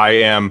where I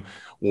am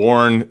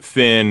worn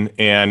thin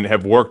and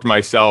have worked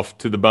myself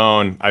to the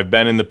bone. I've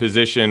been in the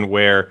position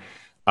where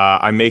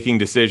I'm making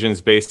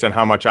decisions based on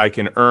how much I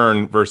can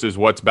earn versus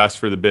what's best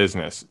for the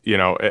business,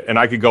 and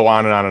I could go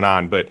on and on and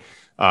on, but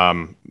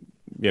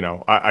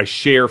I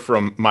share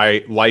from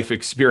my life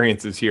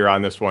experiences here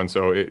on this one.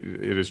 So it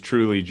is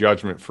truly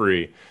judgment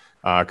free.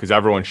 Because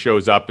everyone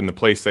shows up in the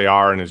place they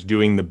are and is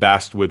doing the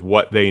best with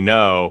what they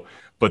know.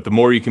 But the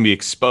more you can be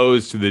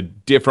exposed to the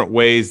different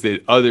ways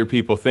that other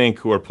people think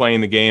who are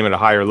playing the game at a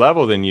higher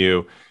level than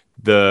you,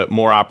 the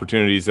more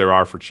opportunities there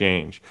are for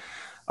change.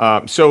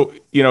 So,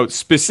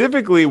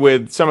 specifically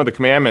with some of the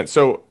commandments.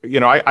 So,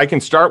 I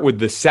can start with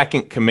the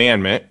second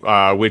commandment,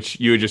 which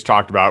you had just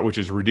talked about, which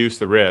is reduce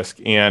the risk.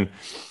 And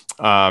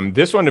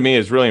this one to me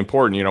is really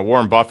important.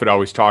 Warren Buffett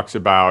always talks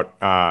about,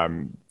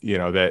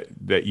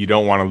 that you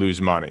don't want to lose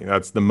money.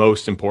 That's the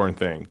most important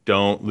thing.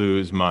 Don't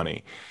lose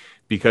money,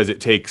 because it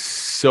takes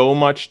so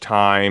much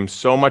time,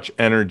 so much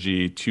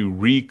energy to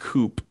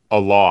recoup a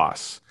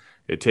loss.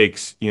 It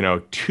takes,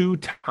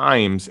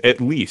 at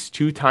least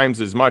two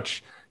times as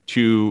much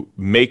to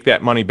make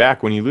that money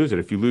back when you lose it.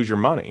 If you lose your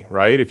money,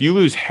 right? If you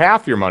lose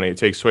half your money, it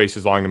takes twice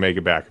as long to make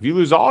it back. If you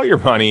lose all your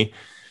money,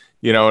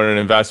 in an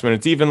investment,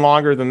 it's even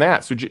longer than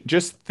that. So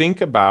just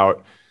think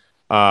about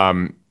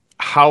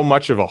how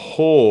much of a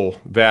hole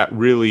that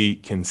really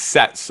can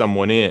set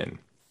someone in.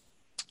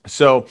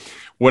 So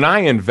when I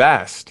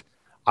invest,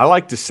 I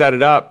like to set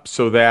it up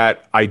so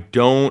that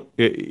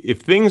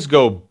if things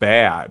go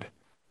bad,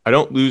 I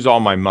don't lose all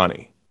my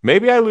money.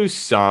 Maybe I lose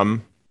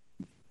some,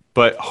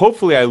 but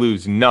hopefully I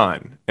lose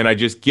none and I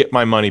just get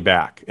my money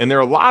back. And there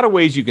are a lot of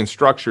ways you can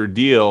structure a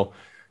deal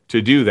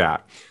to do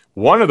that.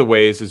 One of the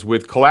ways is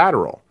with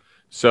collateral.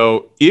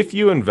 So if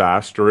you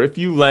invest or if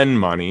you lend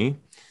money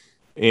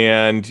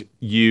and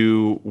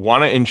you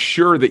want to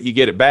ensure that you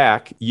get it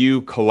back,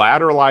 you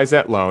collateralize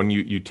that loan.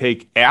 You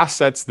take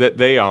assets that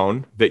they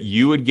own that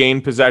you would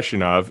gain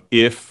possession of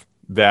if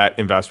that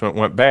investment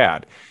went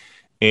bad.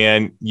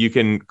 And you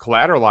can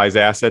collateralize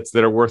assets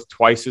that are worth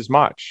twice as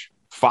much,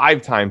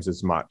 5 times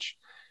as much.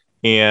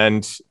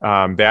 And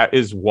that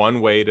is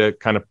one way to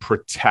kind of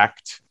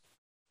protect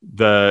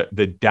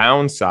the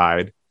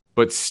downside,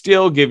 but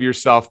still give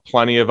yourself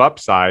plenty of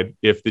upside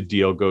if the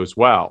deal goes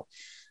well.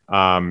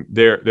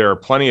 There are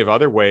plenty of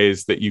other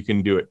ways that you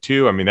can do it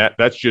too. I mean,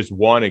 that's just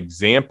one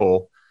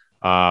example.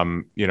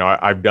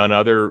 I've done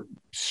other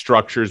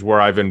structures where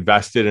I've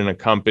invested in a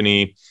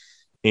company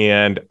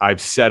and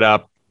I've set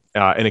up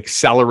an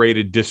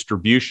accelerated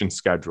distribution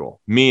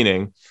schedule,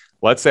 meaning,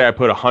 let's say I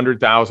put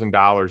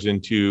 $100,000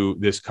 into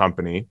this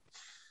company.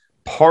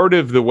 Part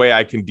of the way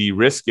I can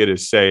de-risk it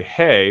is say,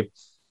 hey,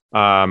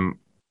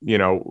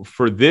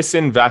 for this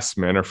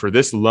investment or for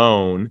this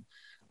loan,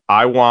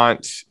 I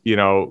want,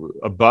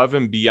 above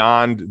and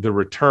beyond the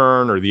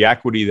return or the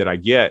equity that I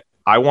get,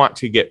 I want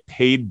to get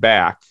paid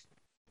back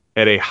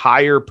at a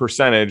higher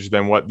percentage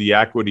than what the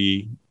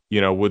equity,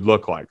 would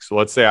look like. So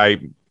let's say I,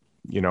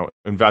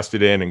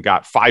 invested in and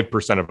got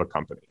 5% of a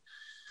company.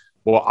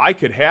 Well, I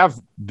could have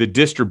the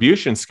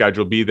distribution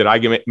schedule be that I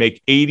can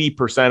make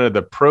 80% of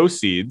the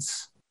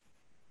proceeds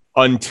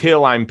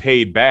until I'm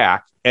paid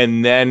back.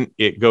 And then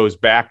it goes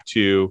back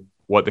to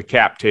what the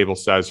cap table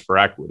says for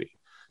equity.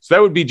 So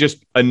that would be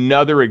just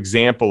another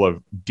example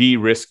of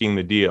de-risking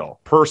the deal.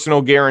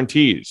 Personal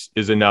guarantees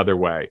is another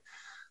way.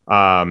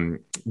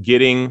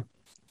 Getting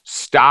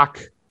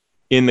stock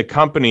in the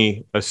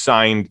company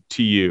assigned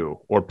to you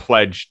or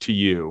pledged to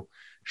you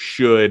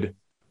should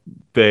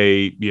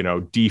they,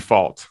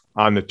 default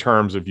on the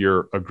terms of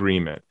your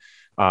agreement.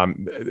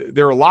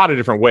 There are a lot of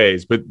different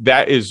ways, but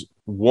that is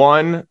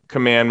one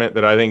commandment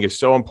that I think is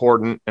so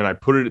important. And I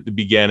put it at the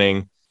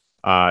beginning.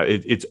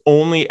 It's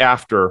only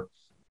after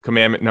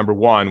commandment number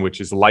 1,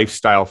 which is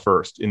lifestyle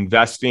first,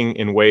 investing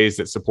in ways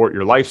that support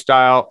your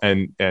lifestyle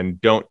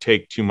and don't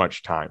take too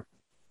much time.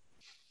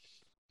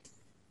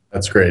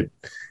 That's great.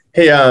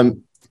 Hey,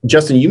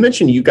 Justin, you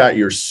mentioned you got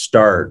your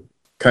start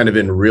kind of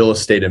in real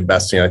estate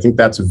investing. I think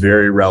that's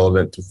very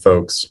relevant to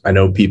folks. I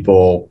know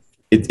people,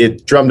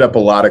 it drummed up a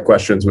lot of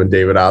questions when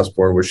David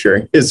Osborne was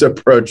sharing his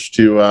approach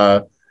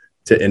to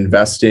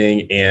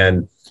investing.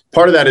 And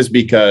part of that is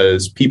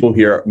because people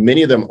here,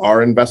 many of them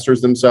are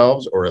investors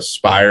themselves or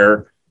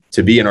aspire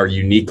to be and are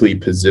uniquely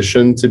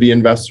positioned to be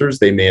investors.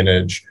 They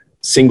manage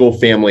single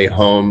family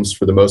homes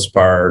for the most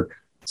part,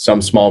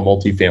 some small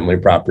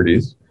multifamily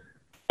properties.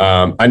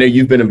 I know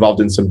you've been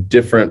involved in some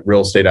different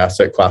real estate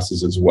asset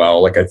classes as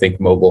well. Like I think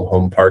mobile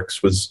home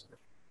parks was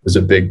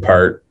a big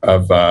part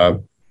of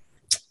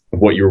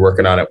what you were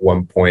working on at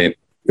one point.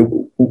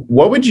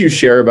 What would you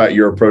share about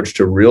your approach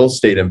to real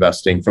estate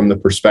investing from the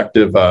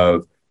perspective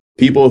of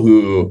people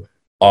who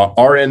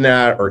are in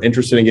that or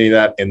interested in getting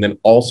that, and then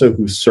also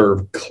who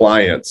serve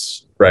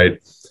clients, right?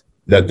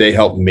 That they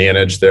help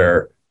manage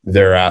their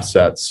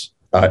assets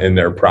in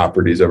their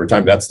properties over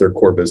time. That's their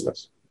core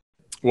business.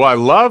 Well, I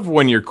love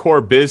when your core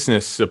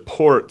business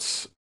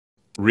supports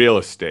real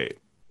estate.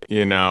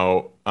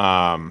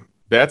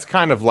 That's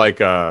kind of like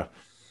a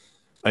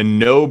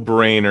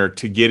no-brainer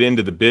to get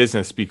into the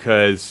business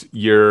because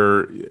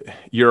you're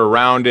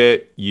around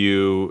it.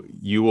 You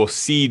will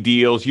see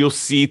deals. You'll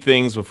see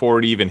things before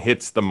it even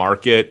hits the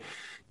market.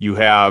 You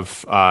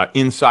have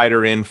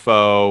insider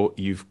info.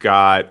 You've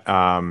got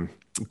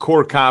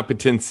core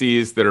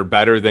competencies that are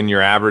better than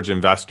your average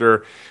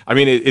investor. I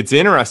mean, it's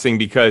interesting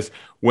because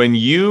when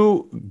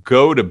you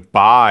go to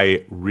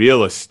buy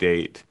real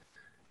estate,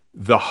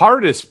 the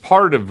hardest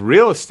part of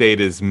real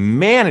estate is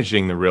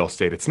managing the real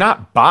estate. It's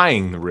not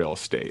buying the real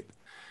estate.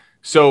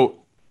 So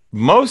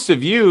most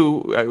of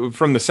you,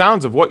 from the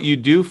sounds of what you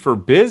do for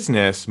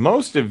business,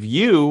 most of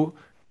you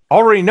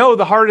already know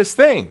the hardest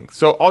thing.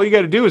 So all you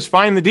got to do is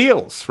find the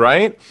deals,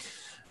 right?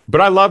 But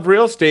I love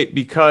real estate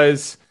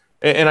because,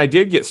 and I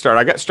did get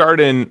started. I got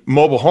started in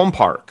mobile home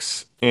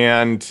parks.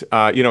 And,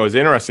 it was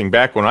interesting.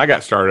 Back when I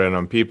got started in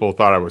them, people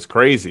thought I was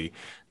crazy. And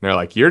they're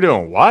like, you're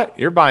doing what?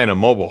 You're buying a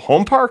mobile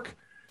home park?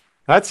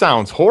 That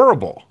sounds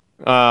horrible.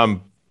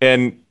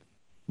 And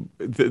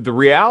the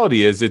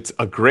reality is it's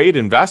a great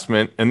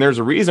investment. And there's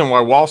a reason why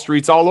Wall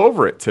Street's all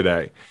over it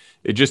today.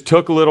 It just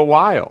took a little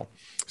while.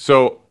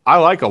 So I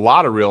like a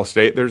lot of real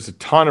estate. There's a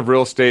ton of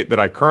real estate that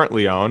I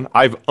currently own.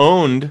 I've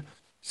owned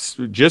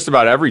just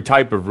about every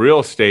type of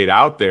real estate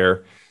out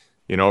there,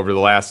 over the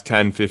last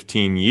 10,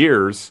 15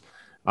 years.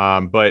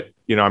 But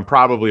I'm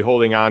probably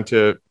holding on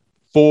to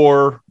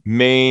 4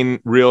 main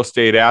real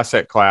estate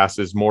asset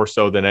classes more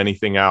so than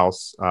anything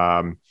else.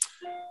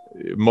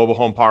 Mobile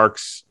home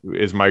parks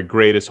is my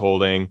greatest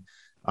holding.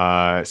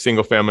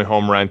 Single family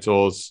home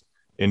rentals,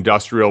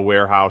 industrial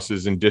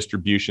warehouses and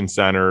distribution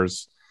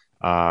centers,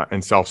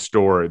 and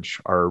self-storage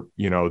are,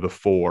 the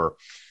 4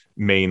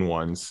 main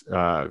ones.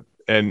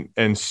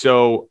 And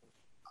so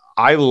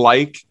I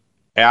like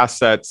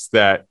assets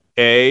that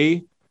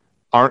A,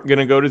 aren't going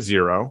to go to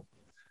zero.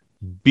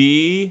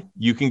 B,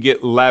 you can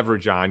get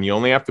leverage on. You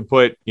only have to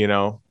put,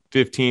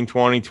 15,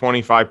 20,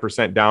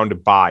 25% down to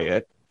buy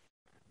it.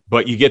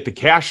 But you get the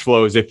cash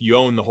flows if you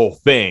own the whole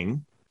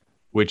thing,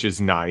 which is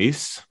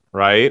nice,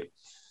 right?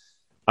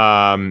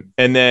 And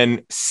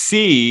then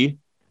C,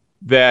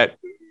 that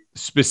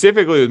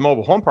specifically with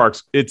mobile home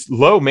parks, it's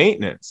low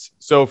maintenance.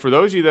 So for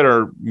those of you that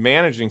are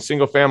managing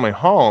single family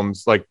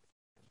homes, like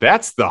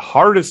that's the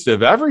hardest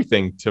of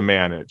everything to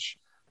manage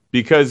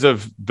because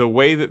of the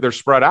way that they're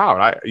spread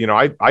out.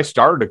 I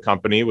started a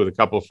company with a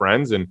couple of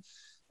friends, and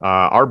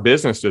our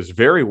business does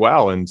very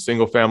well in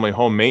single family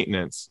home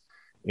maintenance.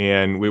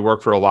 And we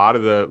work for a lot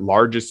of the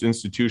largest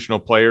institutional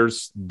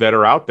players that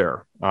are out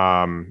there.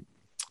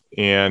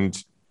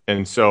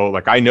 And so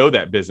like, I know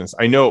that business,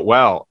 I know it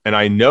well, and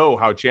I know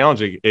how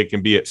challenging it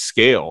can be at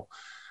scale.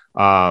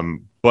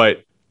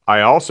 But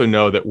I also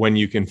know that when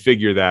you can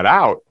figure that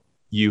out,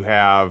 you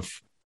have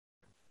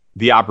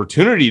the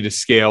opportunity to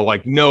scale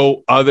like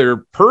no other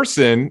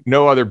person,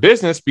 no other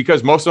business,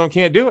 because most of them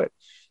can't do it.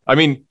 I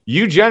mean,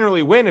 you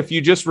generally win if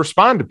you just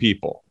respond to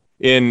people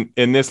in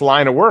this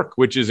line of work,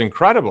 which is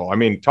incredible. I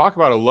mean, talk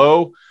about a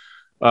low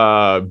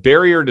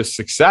barrier to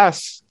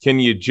success. Can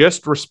you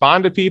just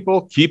respond to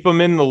people, keep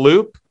them in the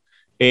loop,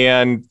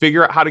 and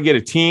figure out how to get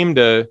a team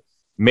to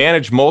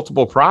manage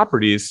multiple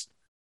properties?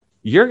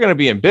 You're going to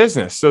be in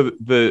business. So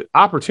the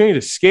opportunity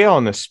to scale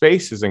in this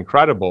space is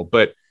incredible.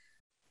 But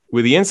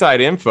with the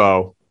inside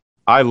info,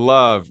 I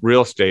love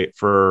real estate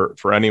for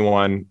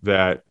anyone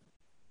that,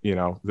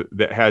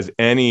 that has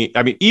any,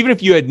 I mean, even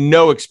if you had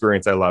no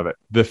experience, I love it.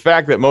 The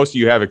fact that most of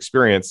you have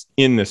experience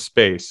in this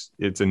space,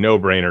 it's a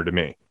no-brainer to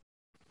me.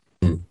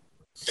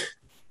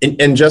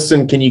 And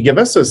Justin, can you give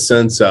us a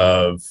sense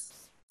of,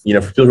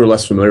 for people who are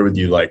less familiar with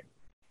you, like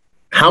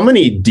how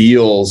many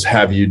deals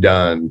have you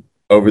done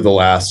over the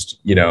last,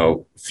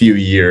 few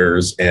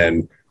years?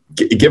 And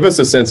give us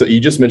a sense that you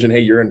just mentioned, hey,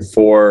 you're in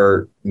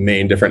 4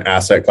 main different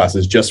asset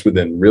classes just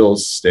within real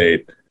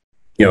estate.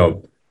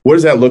 What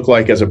does that look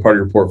like as a part of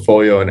your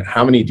portfolio, and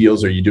how many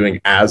deals are you doing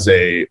as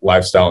a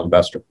lifestyle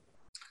investor?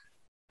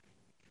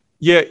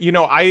 Yeah,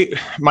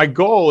 my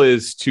goal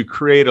is to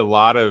create a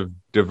lot of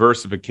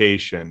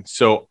diversification.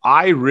 So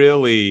I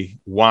really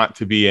want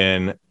to be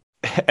in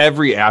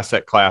every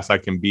asset class I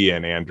can be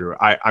in, Andrew.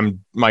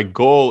 My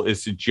goal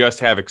is to just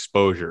have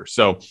exposure.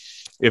 So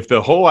if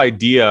the whole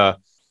idea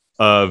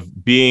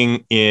of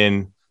being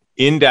in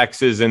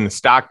indexes in the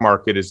stock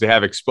market is to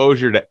have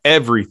exposure to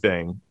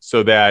everything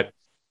so that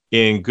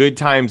in good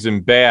times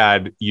and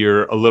bad,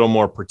 you're a little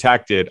more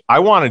protected. I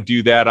want to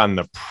do that on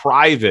the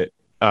private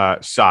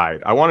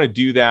side. I want to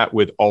do that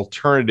with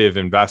alternative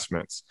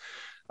investments.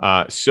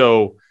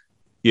 So,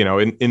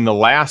 in the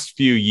last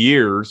few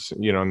years,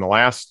 in the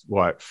last, in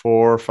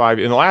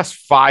the last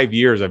 5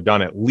 years, I've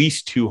done at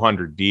least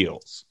 200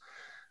 deals.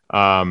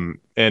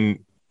 It's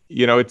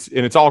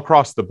all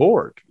across the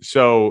board.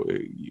 So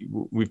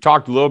we've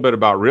talked a little bit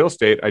about real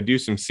estate. I do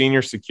some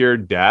senior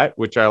secured debt,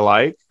 which I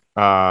like.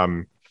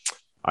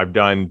 I've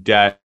done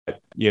debt,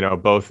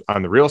 both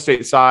on the real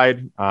estate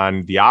side,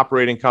 on the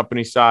operating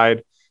company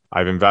side.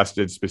 I've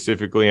invested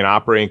specifically in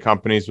operating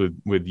companies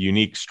with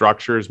unique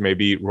structures,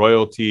 maybe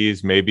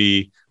royalties,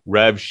 maybe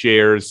rev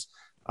shares,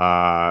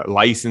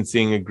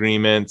 licensing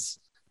agreements.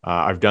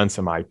 I've done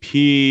some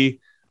IP.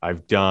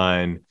 I've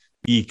done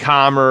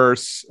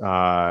e-commerce,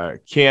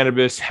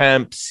 cannabis,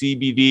 hemp,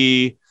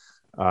 CBD.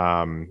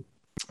 I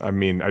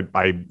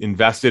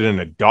invested in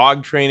a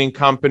dog training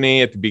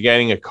company at the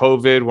beginning of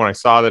COVID when I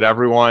saw that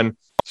everyone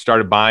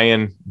started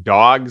buying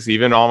dogs.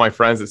 Even all my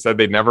friends that said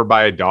they'd never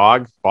buy a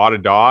dog, bought a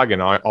dog.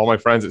 And all my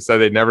friends that said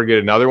they'd never get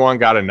another one,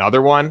 got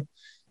another one.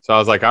 So I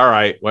was like, all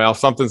right, well,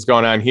 something's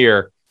going on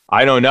here.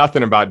 I know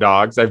nothing about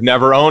dogs. I've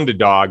never owned a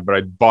dog, but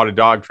I bought a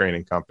dog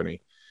training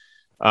company.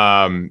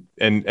 And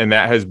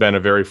that has been a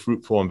very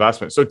fruitful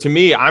investment. So to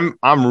me,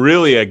 I'm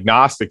really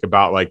agnostic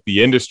about like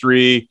the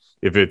industry,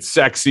 if it's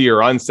sexy or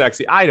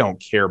unsexy. I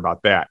don't care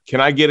about that. Can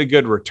I get a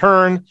good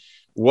return?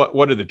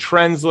 What do the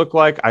trends look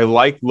like? I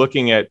like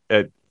looking at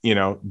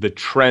the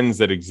trends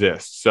that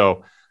exist.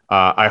 So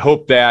I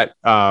hope that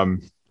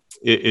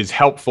is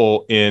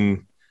helpful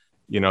in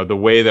the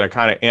way that I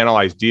kind of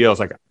analyze deals.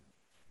 Like,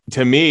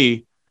 to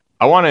me,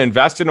 I want to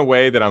invest in a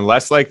way that I'm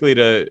less likely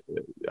to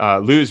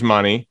lose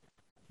money,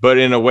 but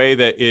in a way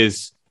that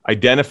is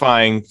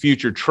identifying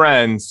future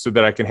trends so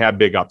that I can have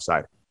big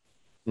upside.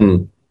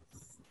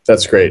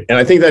 That's great. And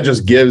I think that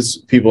just gives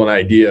people an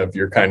idea of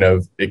your kind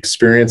of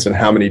experience and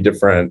how many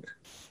different,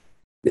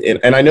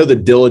 and I know the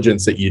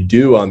diligence that you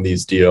do on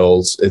these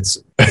deals. It's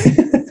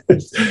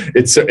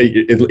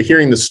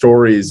hearing the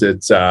stories.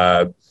 It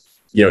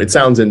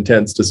sounds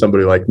intense to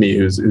somebody like me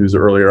who's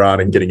earlier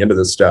on and getting into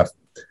this stuff.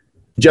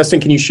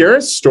 Justin, can you share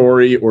a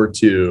story or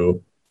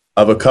two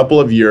of a couple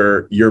of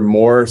your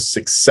more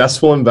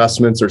successful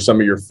investments or some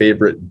of your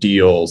favorite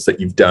deals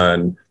that you've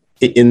done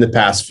in the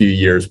past few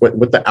years?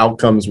 What the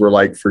outcomes were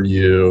like for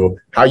you,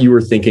 how you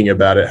were thinking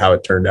about it, how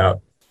it turned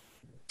out?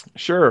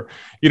 Sure.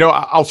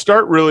 I'll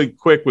start really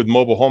quick with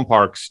mobile home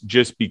parks,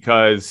 just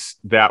because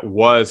that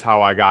was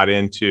how I got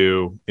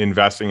into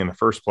investing in the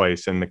first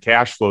place. And the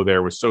cash flow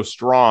there was so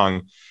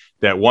strong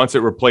that once it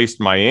replaced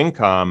my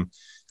income,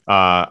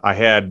 I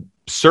had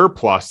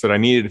surplus that I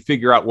needed to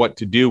figure out what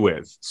to do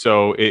with.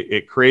 So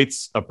it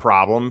creates a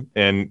problem.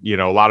 And,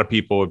 a lot of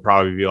people would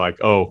probably be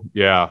like, oh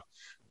yeah,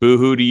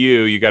 boo-hoo to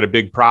you, you got a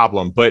big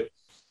problem. But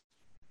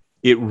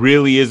it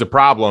really is a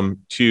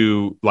problem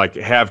to like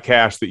have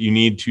cash that you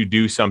need to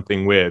do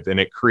something with. And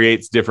it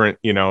creates different,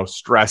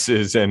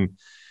 stresses and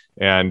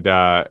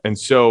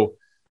so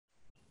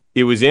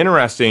it was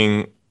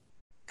interesting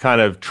kind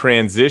of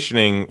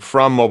transitioning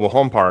from mobile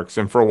home parks.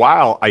 And for a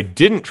while, I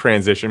didn't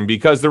transition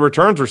because the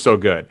returns were so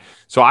good.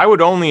 So I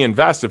would only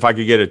invest if I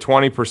could get a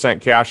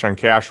 20% cash on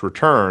cash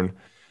return.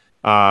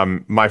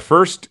 My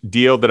first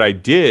deal that I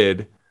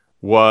did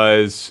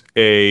was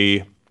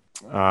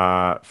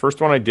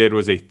first one I did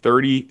was a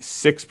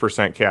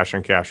 36% cash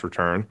on cash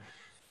return,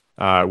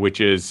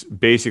 which is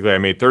basically I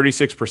made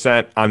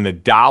 36% on the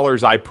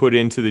dollars I put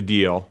into the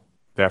deal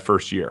that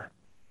first year.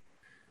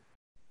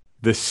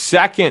 The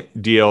second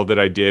deal that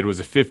I did was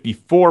a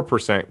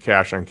 54%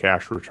 cash on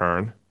cash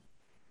return.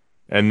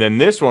 And then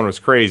this one was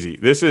crazy.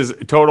 This is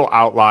a total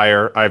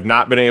outlier. I've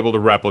not been able to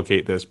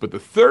replicate this, but the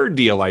third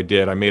deal I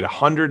did, I made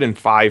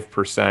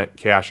 105%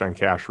 cash on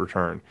cash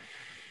return.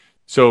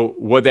 So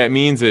what that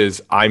means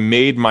is I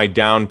made my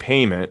down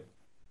payment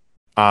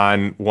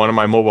on one of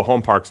my mobile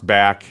home parks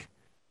back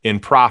in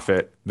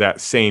profit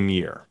that same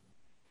year.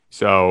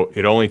 So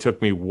it only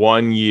took me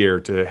 1 year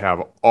to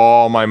have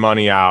all my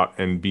money out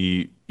and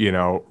be,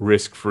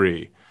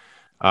 risk-free,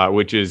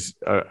 which is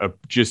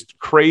just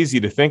crazy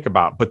to think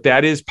about. But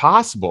that is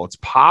possible. It's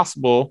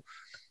possible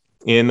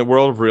in the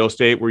world of real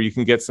estate where you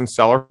can get some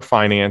seller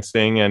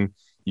financing and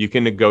you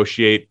can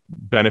negotiate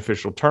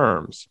beneficial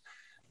terms.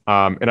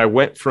 And I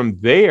went from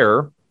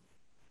there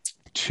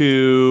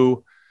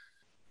to,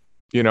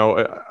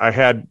 I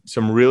had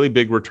some really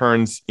big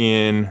returns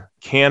in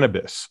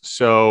cannabis.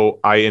 So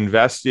I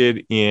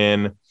invested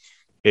in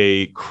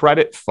a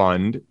credit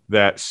fund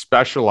that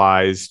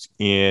specialized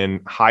in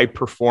high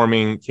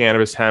performing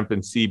cannabis, hemp,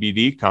 and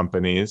CBD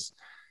companies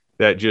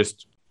that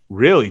just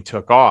really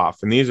took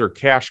off. And these are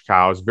cash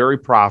cows, very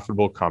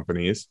profitable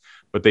companies,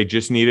 but they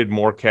just needed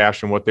more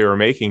cash than what they were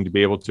making to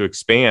be able to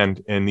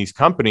expand. And these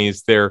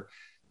companies, they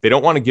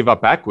don't want to give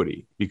up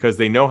equity because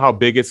they know how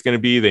big it's going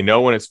to be. They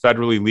know when it's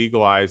federally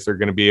legalized, they're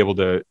going to be able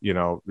to,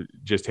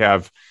 just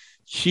have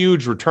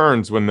huge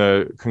returns when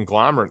the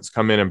conglomerates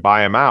come in and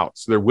buy them out.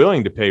 So they're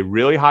willing to pay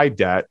really high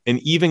debt and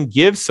even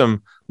give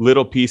some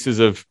little pieces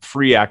of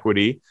free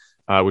equity,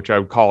 which I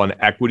would call an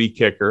equity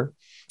kicker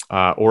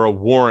or a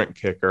warrant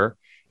kicker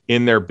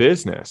in their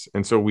business.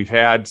 And so we've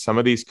had some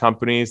of these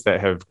companies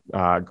that have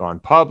gone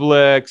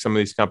public. Some of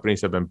these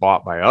companies have been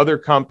bought by other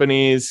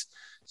companies.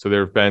 So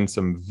there have been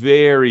some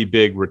very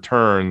big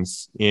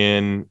returns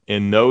in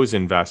those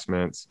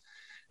investments.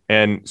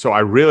 And so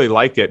I really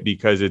like it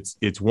because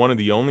it's one of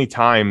the only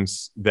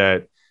times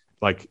that,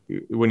 like,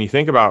 when you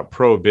think about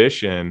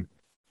prohibition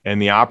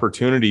and the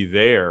opportunity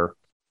there,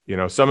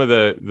 some of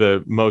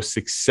the most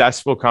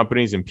successful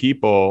companies and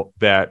people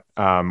that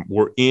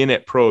were in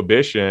at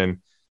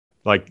prohibition,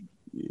 like,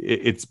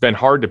 it's been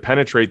hard to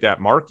penetrate that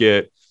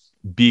market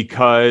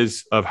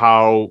because of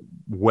how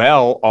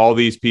well all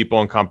these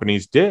people and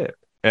companies did.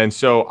 And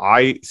so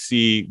I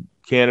see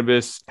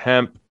cannabis,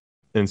 hemp,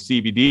 and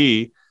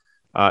CBD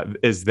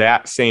as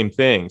that same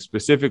thing,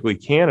 specifically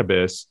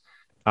cannabis,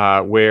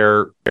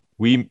 where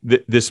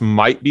this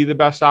might be the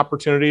best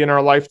opportunity in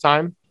our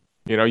lifetime.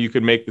 You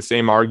could make the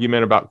same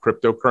argument about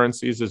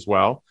cryptocurrencies as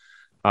well,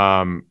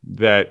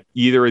 that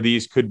either of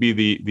these could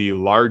be the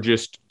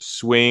largest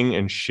swing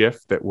and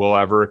shift that we'll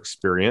ever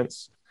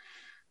experience.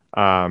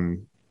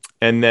 And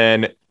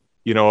then,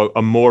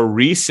 a more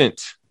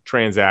recent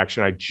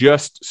transaction, I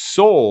just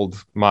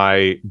sold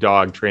my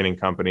dog training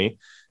company.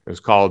 It was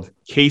called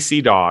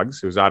KC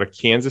Dogs. It was out of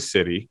Kansas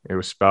City. It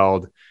was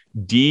spelled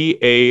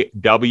DAWGZ,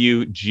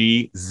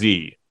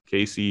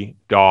 KC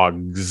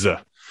Dogs.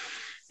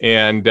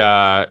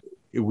 And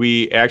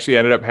we actually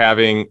ended up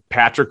having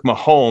Patrick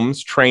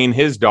Mahomes train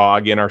his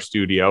dog in our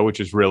studio, which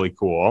is really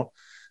cool.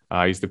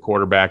 He's the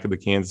quarterback of the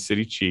Kansas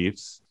City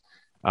Chiefs.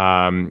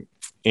 And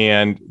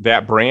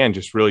that brand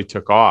just really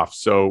took off.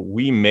 So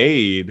we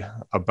made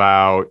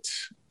I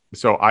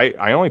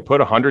only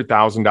put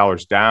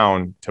 $100,000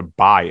 down to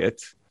buy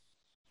it.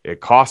 It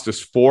cost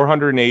us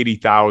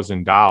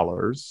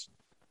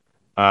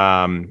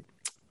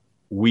 $480,000.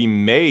 We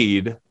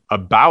made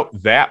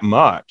about that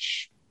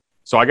much.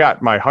 So I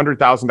got my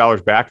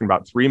 $100,000 back in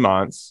about 3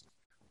 months.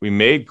 We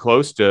made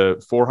close to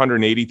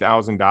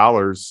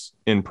 $480,000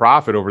 in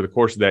profit over the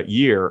course of that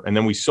year. And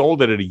then we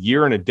sold it at a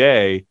year and a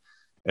day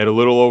at a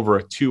little over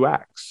a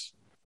 2x.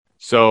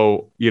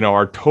 So,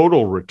 our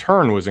total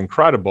return was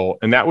incredible.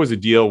 And that was a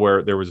deal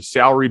where there was a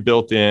salary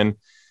built in.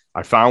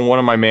 I found one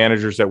of my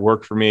managers that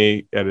worked for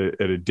me at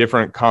a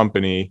different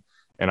company,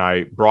 and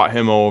I brought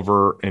him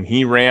over and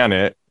he ran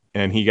it.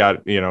 And he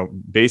got,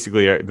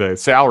 basically the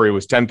salary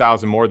was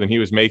 $10,000 more than he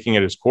was making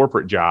at his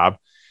corporate job.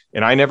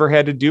 And I never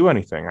had to do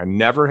anything. I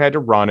never had to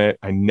run it.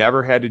 I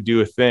never had to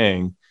do a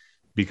thing,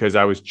 because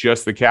I was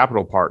just the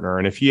capital partner.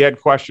 And if he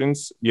had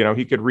questions,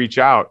 he could reach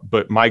out.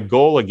 But my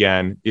goal,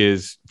 again,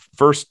 is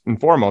first and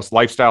foremost,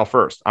 lifestyle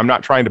first. I'm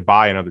not trying to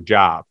buy another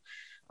job.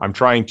 I'm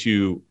trying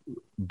to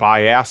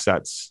buy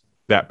assets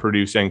that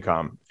produce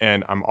income.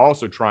 And I'm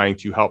also trying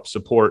to help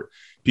support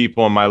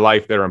people in my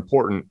life that are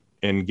important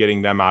in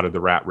getting them out of the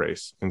rat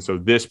race. And so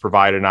this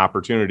provided an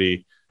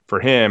opportunity for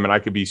him. And I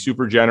could be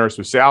super generous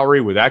with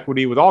salary, with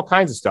equity, with all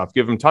kinds of stuff,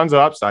 give him tons of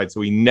upside, so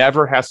he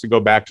never has to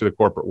go back to the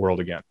corporate world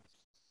again.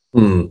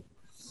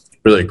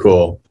 Really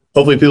cool.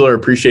 Hopefully people are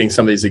appreciating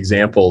some of these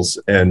examples,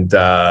 and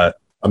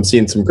I'm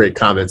seeing some great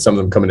comments, some of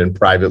them coming in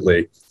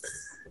privately.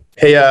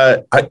 Hey,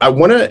 I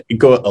want to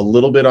go a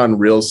little bit on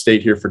real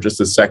estate here for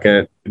just a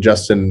second,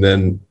 Justin, and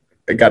then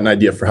I got an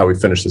idea for how we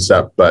finish this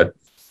up. But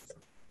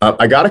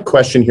I got a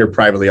question here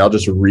privately. I'll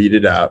just read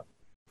it out.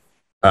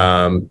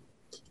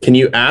 Can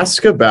you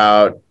ask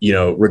about,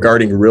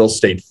 regarding real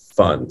estate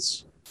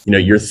funds,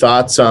 your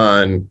thoughts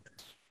on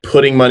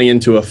putting money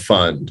into a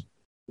fund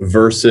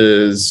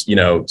versus,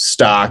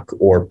 stock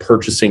or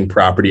purchasing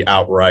property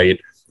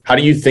outright? How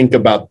do you think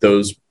about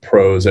those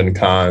pros and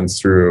cons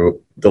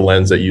through the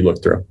lens that you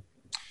look through?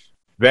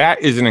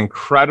 That is an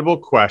incredible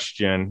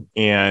question.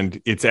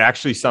 And it's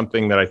actually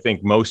something that I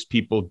think most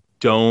people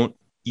don't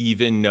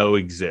even know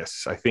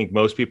exists. I think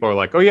most people are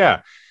like, oh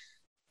yeah,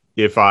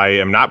 if I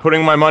am not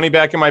putting my money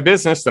back in my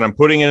business, then I'm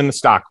putting it in the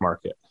stock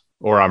market,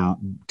 or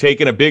I'm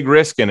taking a big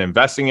risk and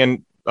investing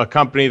in a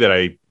company that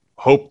I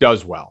hope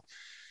does well.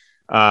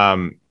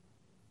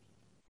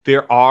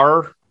 There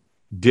are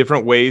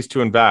different ways to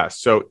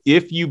invest. So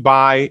if you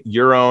buy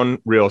your own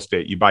real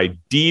estate, you buy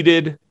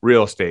deeded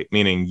real estate,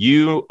 meaning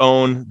you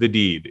own the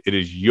deed. It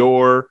is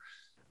your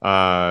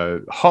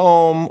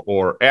home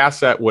or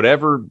asset,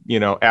 whatever,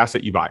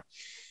 asset you buy.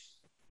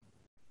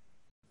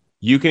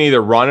 You can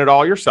either run it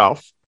all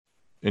yourself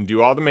and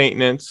do all the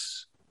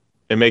maintenance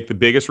and make the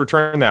biggest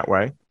return that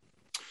way.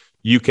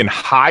 You can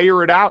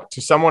hire it out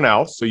to someone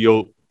else. So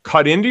you'll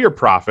cut into your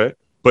profit,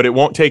 but it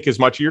won't take as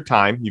much of your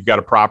time. You've got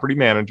a property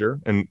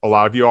manager, and a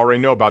lot of you already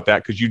know about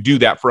that because you do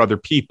that for other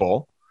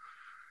people.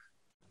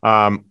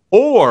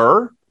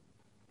 Or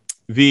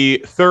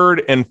The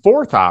third and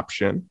fourth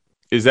option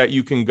is that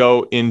you can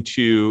go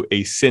into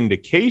a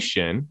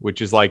syndication,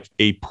 which is like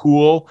a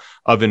pool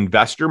of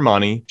investor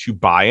money to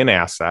buy an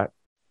asset.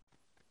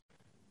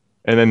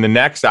 And then the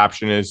next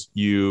option is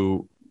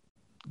you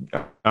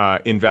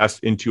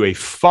invest into a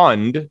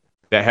fund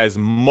that has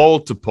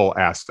multiple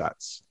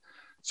assets.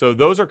 So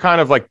those are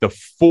kind of like the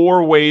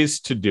four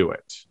ways to do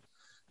it.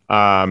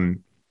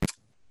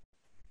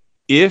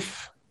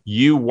 If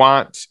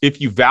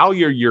you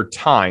value your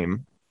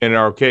time and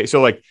are okay,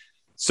 so like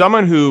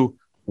someone who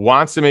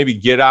wants to maybe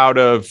get out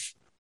of,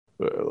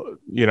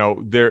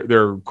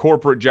 their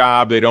corporate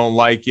job, they don't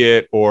like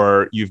it,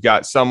 or you've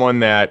got someone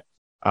that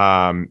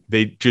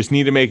they just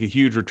need to make a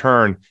huge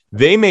return,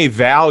 they may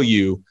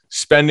value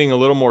spending a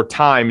little more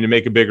time to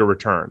make a bigger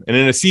return. And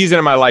in a season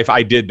of my life,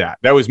 I did that.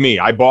 That was me.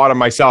 I bought them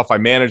myself. I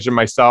managed them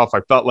myself.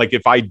 I felt like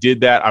if I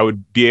did that, I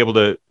would be able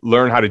to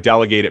learn how to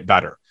delegate it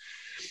better.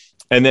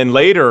 And then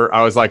later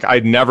I was like,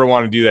 I'd never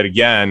want to do that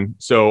again.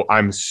 So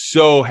I'm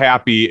so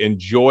happy and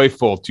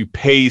joyful to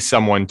pay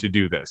someone to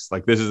do this.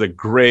 Like, this is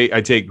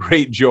I take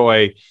great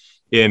joy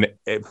in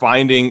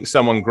finding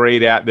someone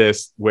great at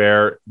this,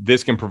 where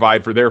this can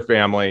provide for their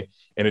family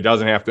and it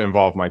doesn't have to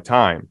involve my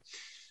time.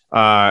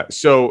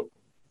 So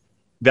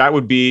that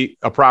would be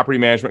a property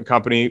management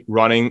company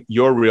running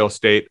your real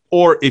estate.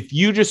 Or if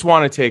you just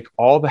want to take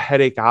all the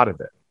headache out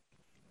of it,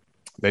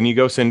 then you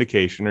go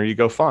syndication or you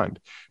go fund.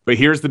 But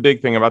here's the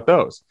big thing about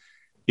those.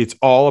 It's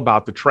all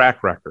about the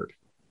track record.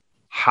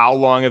 How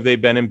long have they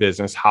been in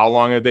business? How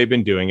long have they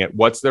been doing it?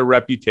 What's their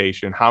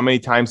reputation? How many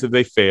times have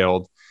they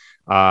failed?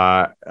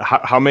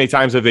 How many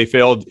times have they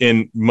failed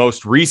in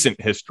most recent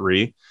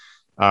history?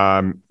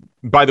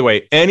 By the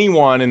way,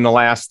 anyone in the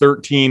last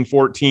 13,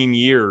 14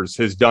 years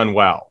has done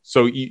well.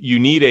 So you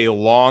need a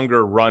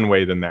longer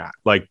runway than that.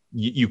 Like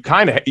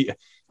in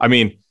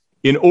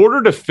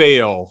order to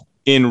fail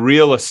in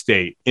real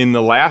estate in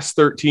the last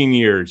 13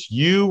 years,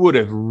 you would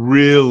have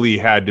really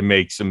had to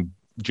make some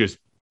just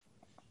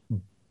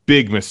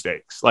big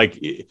mistakes. Like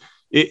it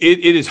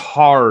is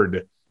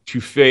hard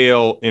to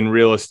fail in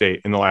real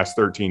estate in the last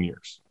 13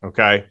 years.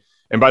 Okay.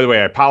 And by the way,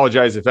 I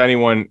apologize if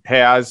anyone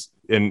has,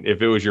 and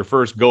if it was your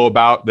first go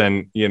about,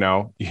 then,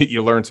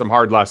 you learned some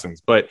hard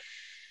lessons, but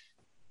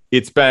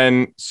it's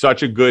been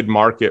such a good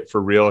market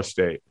for real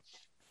estate.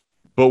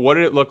 But what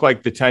did it look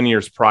like the 10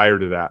 years prior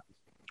to that?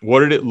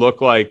 What did it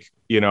look like,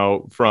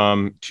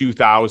 from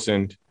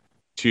 2000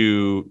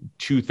 to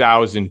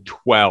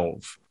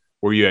 2012,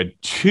 where you had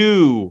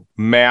two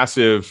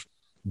massive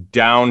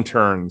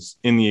downturns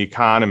in the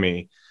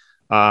economy?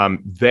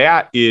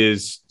 That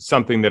is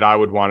something that I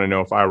would want to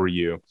know if I were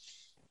you.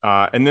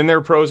 And then there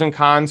are pros and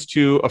cons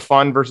to a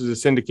fund versus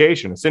a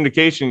syndication. A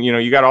syndication,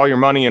 you got all your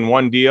money in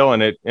one deal,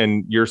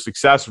 and your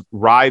success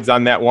rides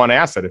on that one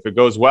asset. If it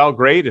goes well,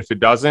 great. If it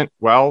doesn't,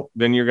 well,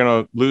 then you're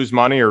going to lose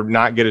money or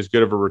not get as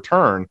good of a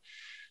return,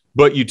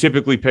 but you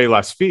typically pay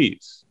less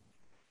fees.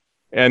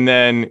 And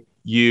then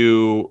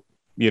you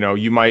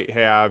might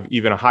have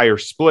even a higher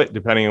split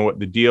depending on what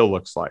the deal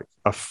looks like.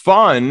 A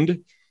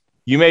fund,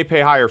 you may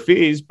pay higher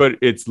fees, but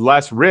it's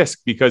less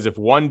risk, because if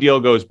one deal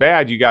goes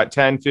bad, you got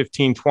 10,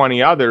 15,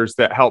 20 others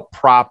that help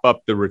prop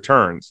up the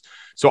returns.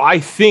 So I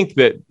think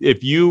that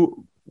if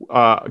you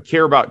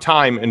care about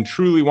time and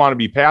truly want to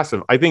be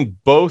passive, I think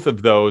both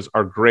of those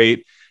are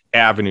great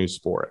avenues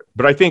for it.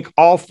 But I think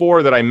all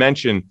four that I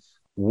mentioned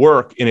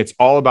work, and it's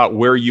all about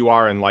where you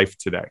are in life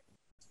today.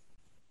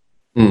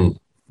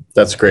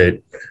 That's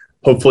great.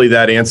 Hopefully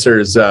that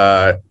answers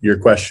your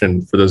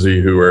question for those of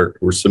you who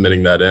were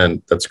submitting that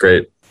in. That's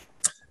great.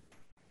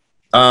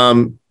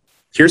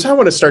 Here's how I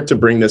want to start to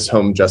bring this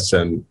home,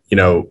 Justin.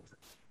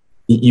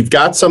 You've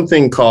got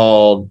something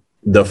called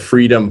the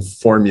freedom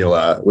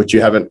formula, which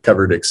you haven't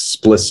covered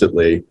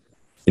explicitly,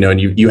 and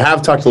you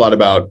have talked a lot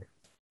about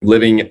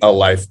living a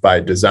life by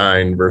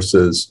design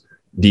versus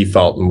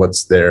default and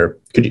what's there.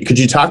 Could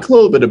you talk a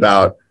little bit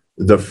about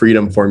the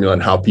freedom formula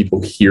and how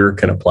people here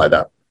can apply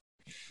that?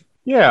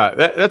 Yeah,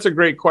 that's a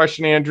great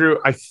question, Andrew.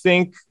 I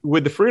think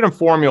with the freedom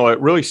formula, it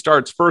really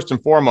starts first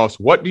and foremost,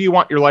 what do you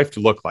want your life to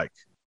look like?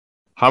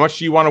 How much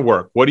do you want to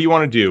work? What do you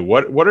want to do?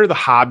 What are the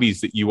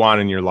hobbies that you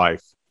want in your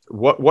life?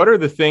 What are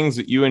the things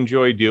that you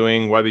enjoy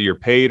doing, whether you're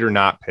paid or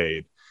not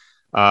paid?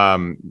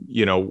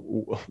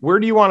 Where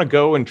do you want to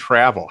go and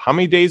travel? How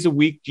many days a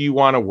week do you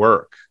want to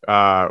work?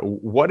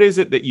 What is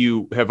it that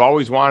you have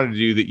always wanted to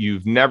do that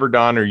you've never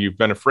done, or you've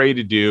been afraid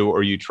to do,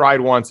 or you tried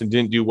once and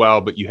didn't do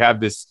well, but you have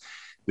this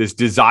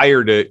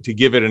desire to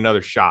give it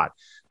another shot?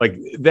 Like,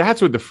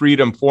 that's what the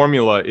freedom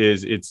formula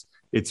is.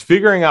 It's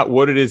figuring out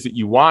what it is that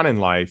you want in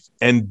life.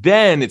 And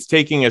then it's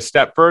taking a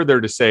step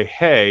further to say,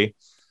 hey,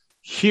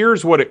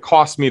 here's what it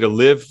costs me to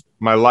live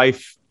my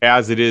life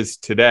as it is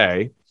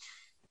today.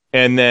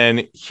 And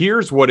then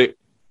here's what it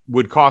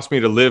would cost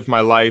me to live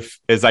my life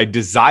as I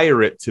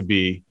desire it to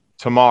be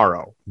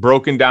tomorrow,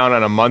 broken down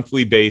on a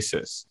monthly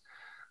basis.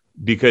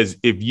 Because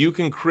if you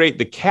can create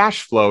the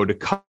cash flow to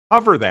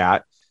cover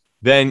that,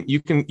 then you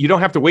don't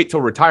have to wait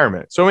till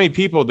retirement. So many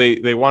people,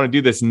 they want to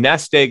do this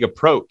nest egg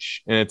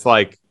approach. And it's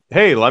like,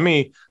 hey, let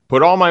me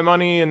put all my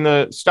money in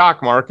the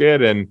stock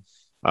market and,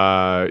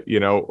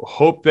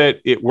 hope that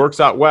it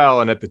works out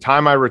well. And at the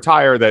time I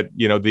retire, that,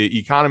 the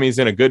economy is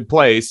in a good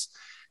place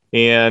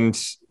and,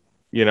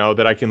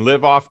 that I can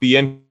live off the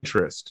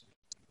interest.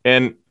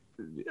 And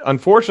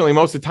unfortunately,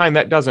 most of the time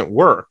that doesn't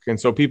work. And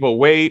so people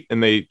wait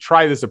and they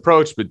try this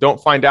approach, but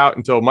don't find out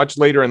until much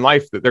later in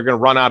life that they're going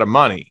to run out of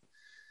money.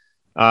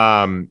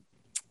 And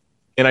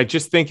I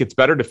just think it's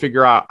better to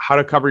figure out how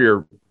to cover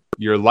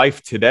your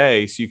life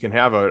today so you can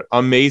have an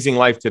amazing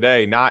life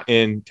today, not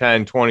in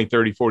 10, 20,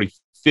 30, 40,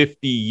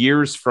 50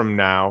 years from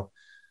now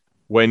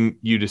when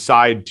you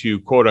decide to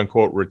quote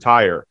unquote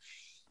retire.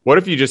 What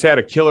if you just had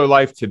a killer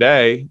life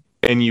today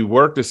and you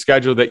worked a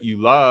schedule that you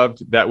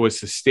loved, that was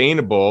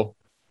sustainable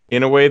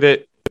in a way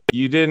that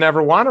you didn't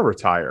ever want to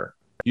retire?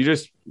 You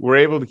just were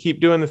able to keep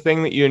doing the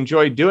thing that you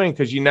enjoyed doing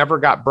because you never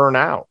got burnt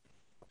out.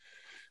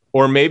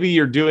 Or maybe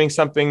you're doing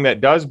something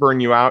that does burn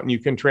you out and you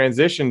can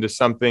transition to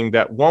something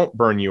that won't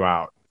burn you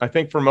out. I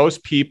think for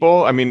most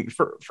people,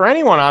 for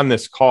anyone on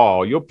this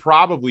call, you'll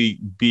probably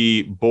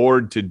be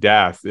bored to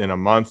death in a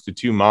month to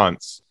 2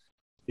 months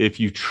if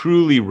you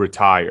truly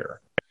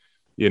retire.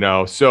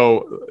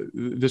 So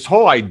this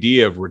whole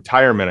idea of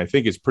retirement, I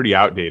think, is pretty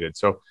outdated.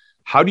 So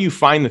how do you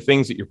find the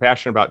things that you're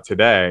passionate about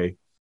today,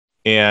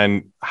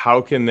 and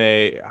how can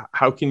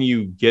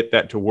you get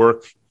that to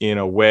work in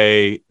a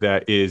way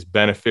that is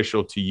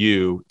beneficial to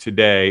you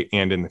today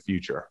and in the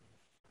future?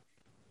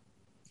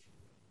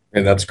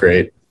 And that's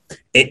great.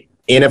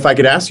 And if I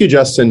could ask you,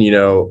 Justin,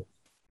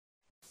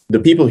 the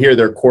people here,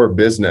 their core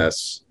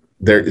business,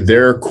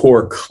 their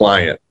core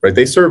client, right?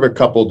 They serve a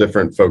couple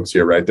different folks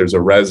here, right? There's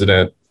a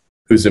resident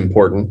who's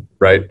important,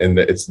 right? And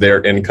it's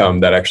their income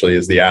that actually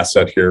is the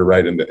asset here,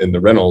 right? In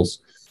the rentals.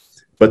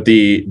 But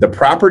the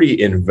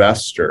property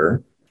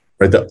investor,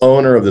 right? The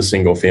owner of the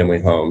single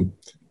family home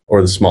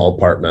or the small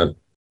apartment,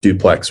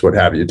 duplex, what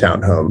have you,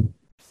 townhome,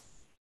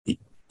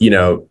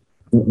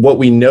 what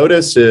we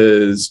notice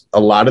is a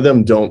lot of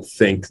them don't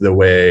think the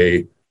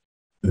way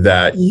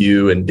that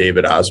you and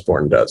David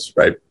Osborne does,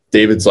 right?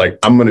 David's like,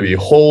 I'm going to be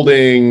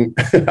holding,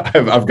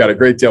 I've got a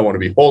great deal, I want to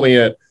be holding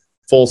it,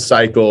 full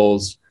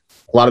cycles.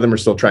 A lot of them are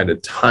still trying to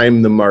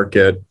time the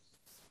market.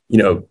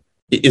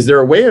 Is there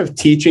a way of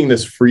teaching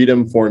this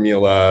freedom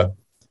formula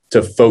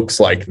to folks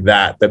like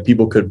that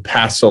people could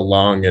pass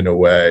along in a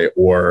way?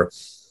 Or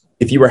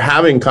if you were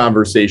having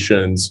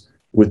conversations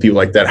with people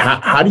like that,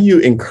 how do you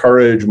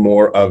encourage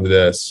more of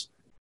this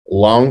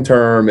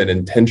long-term and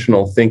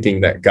intentional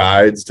thinking that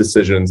guides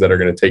decisions that are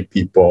going to take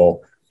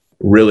people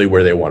really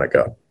where they want to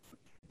go?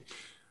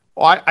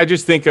 Well, I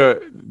just think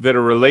that a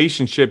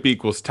relationship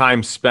equals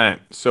time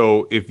spent.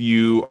 So if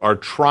you are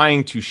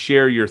trying to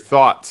share your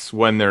thoughts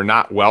when they're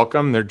not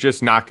welcome, they're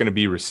just not going to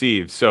be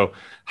received. So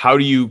how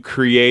do you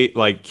create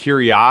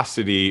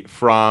curiosity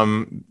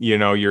from,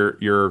 your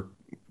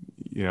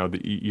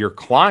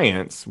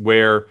clients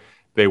where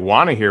they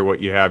want to hear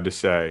what you have to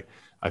say?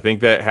 I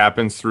think that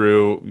happens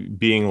through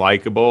being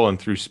likable and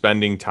through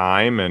spending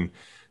time and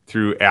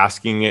through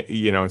asking it,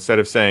 instead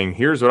of saying,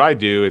 here's what I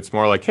do, it's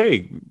more like,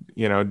 hey,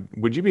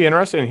 would you be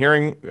interested in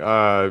hearing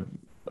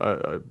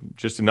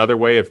just another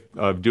way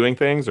of doing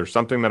things or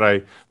something that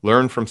I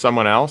learned from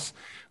someone else?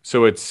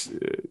 So it's,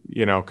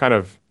 kind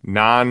of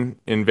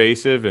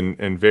non-invasive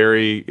and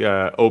very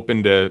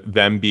open to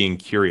them being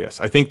curious.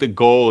 I think the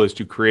goal is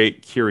to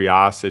create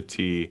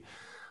curiosity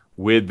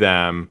with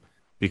them,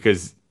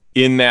 because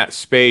in that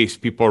space,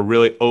 people are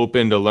really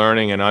open to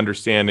learning and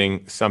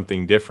understanding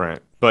something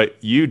different. But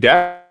you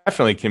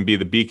definitely can be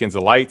the beacons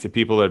of light to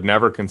people that have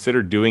never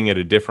considered doing it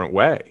a different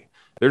way.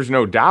 There's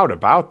no doubt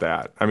about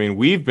that.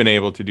 We've been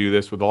able to do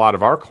this with a lot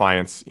of our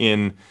clients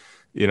in,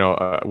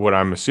 what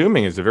I'm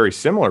assuming is a very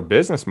similar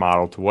business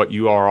model to what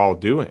you are all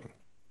doing.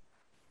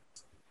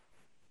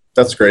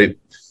 That's great.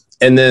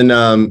 And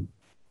then,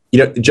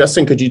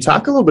 Justin, could you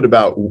talk a little bit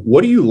about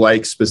what do you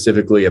like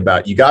specifically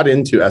about, you got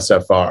into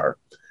SFR,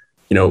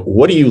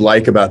 what do you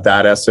like about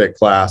that asset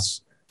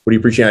class? What do you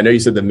appreciate? I know you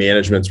said the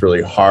management's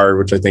really hard,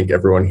 which I think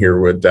everyone here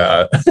would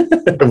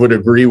would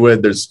agree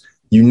with. There's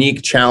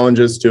unique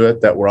challenges to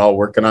it that we're all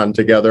working on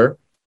together.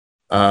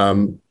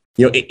 And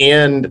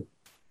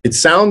it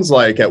sounds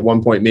like at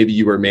one point, maybe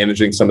you were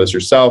managing some of this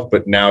yourself,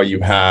 but now you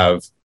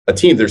have a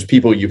team. There's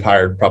people you've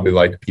hired, probably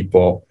like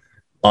people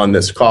on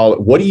this call.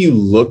 What do you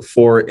look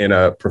for in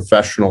a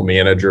professional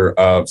manager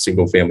of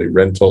single family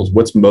rentals?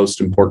 What's most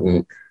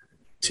important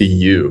to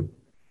you?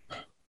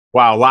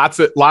 Wow, lots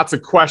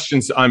of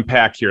questions to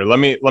unpack here. Let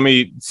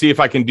me see if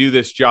I can do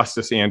this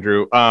justice,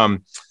 Andrew.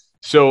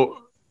 So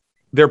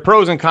there are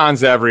pros and cons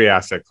to every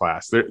asset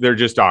class. There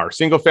just are.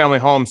 Single family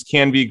homes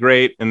can be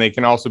great, and they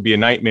can also be a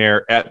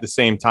nightmare at the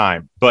same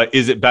time. But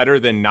is it better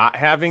than not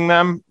having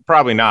them?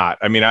 Probably not.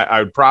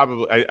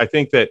 I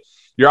think that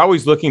you're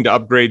always looking to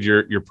upgrade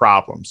your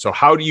problem. So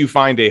how do you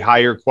find a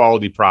higher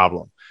quality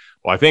problem?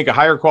 Well, I think a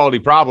higher quality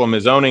problem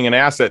is owning an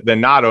asset than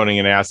not owning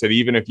an asset,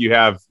 even if you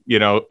have,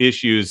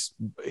 issues,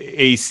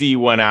 AC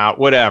went out,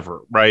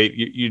 whatever, right?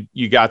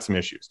 You got some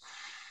issues.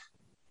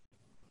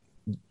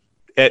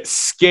 At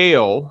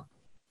scale,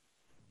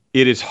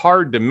 it is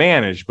hard to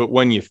manage, but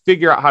when you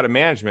figure out how to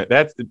manage it,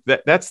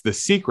 that's the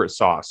secret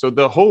sauce. So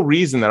the whole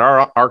reason that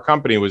our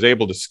company was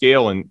able to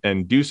scale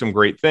and do some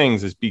great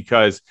things is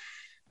because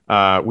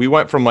we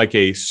went from like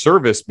a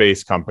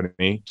service-based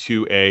company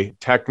to a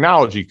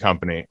technology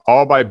company,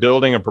 all by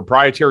building a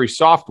proprietary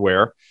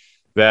software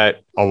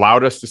that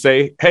allowed us to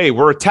say, hey,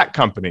 we're a tech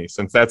company,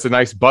 since that's a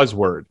nice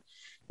buzzword.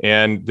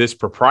 And this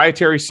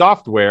proprietary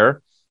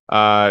software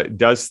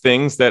does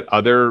things that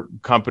other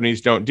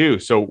companies don't do.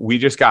 So we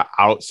just got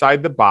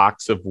outside the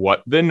box of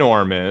what the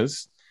norm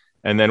is.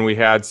 And then we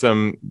had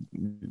some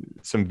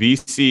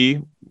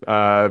VC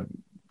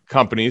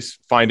companies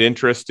find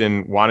interest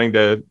in wanting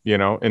to,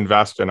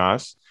 invest in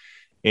us.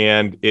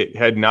 And it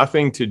had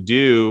nothing to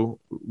do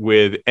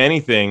with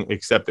anything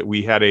except that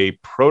we had a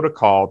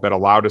protocol that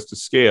allowed us to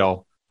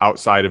scale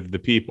outside of the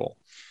people.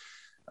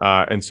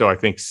 And so I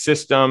think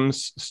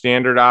systems,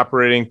 standard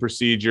operating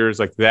procedures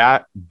like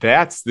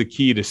that's the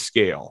key to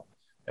scale.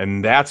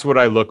 And that's what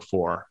I look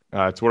for.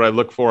 It's what I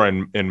look for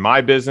in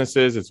my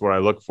businesses. It's what I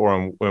look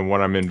for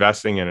when I'm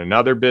investing in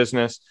another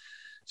business.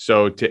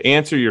 So to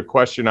answer your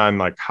question on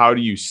like, how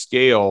do you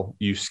scale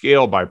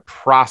by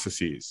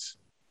processes.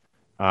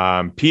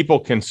 People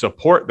can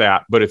support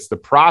that, but it's the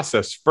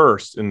process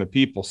first and the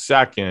people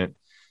second,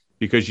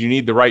 because you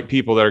need the right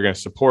people that are going to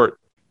support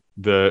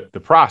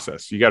the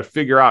process. You got to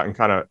figure out and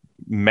kind of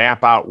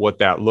map out what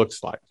that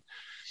looks like.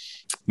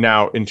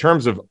 Now, in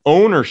terms of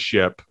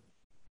ownership,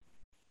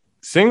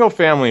 single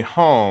family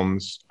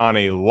homes on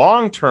a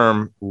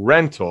long-term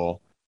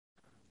rental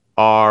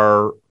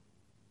are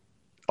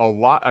a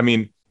lot. I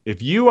mean,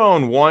 if you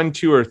own 1,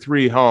 2, or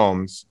 3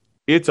 homes,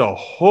 it's a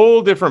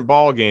whole different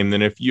ballgame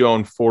than if you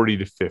own 40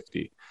 to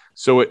 50.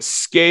 So at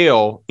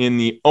scale in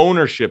the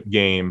ownership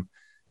game,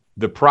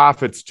 the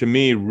profits to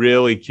me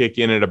really kick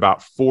in at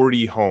about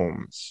 40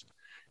 homes.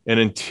 And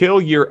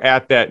until you're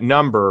at that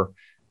number,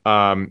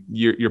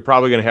 you're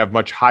probably going to have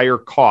much higher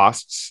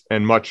costs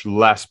and much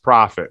less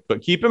profit.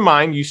 But keep in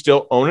mind, you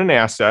still own an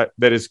asset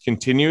that is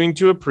continuing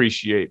to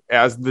appreciate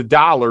as the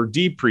dollar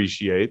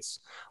depreciates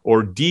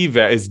or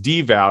is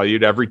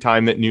devalued every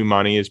time that new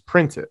money is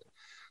printed.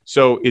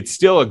 So it's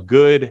still a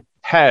good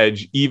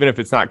hedge, even if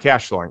it's not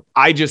cash flowing.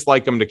 I just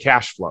like them to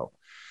cash flow.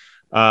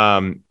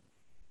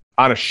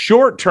 On a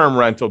short-term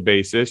rental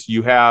basis,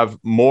 you have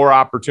more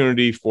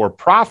opportunity for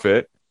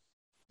profit,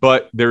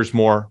 but there's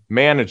more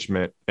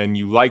management, and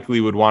you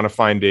likely would want to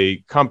find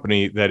a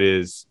company that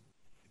is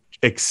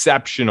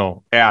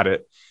exceptional at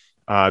it,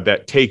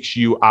 that takes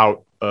you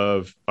out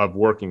of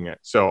working it.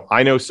 So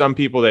I know some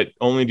people that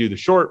only do the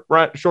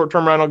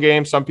short-term rental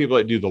game, some people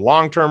that do the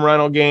long-term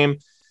rental game.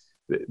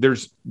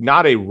 There's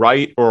not a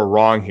right or a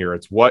wrong here.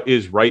 It's what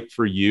is right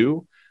for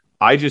you.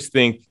 I just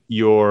think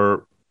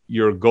your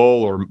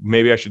goal, or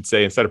maybe I should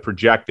say, instead of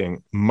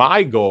projecting,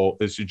 my goal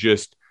is to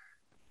just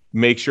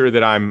make sure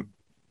that I'm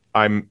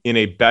in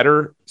a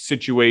better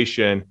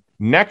situation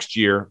next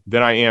year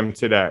than I am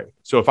today.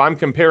 So if I'm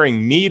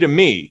comparing me to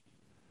me,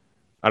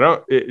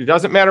 it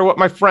doesn't matter what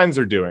my friends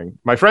are doing.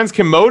 My friends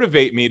can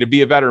motivate me to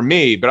be a better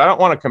me, but I don't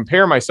want to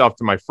compare myself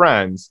to my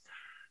friends.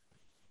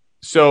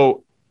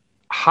 So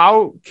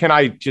how can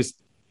I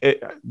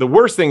the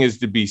worst thing is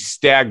to be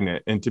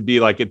stagnant and to be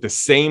like at the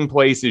same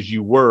place as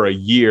you were a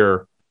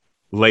year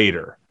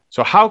later.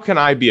 So how can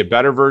I be a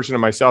better version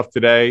of myself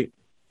today?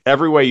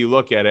 Every way you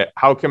look at it,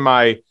 how can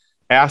my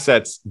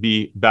assets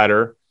be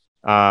better?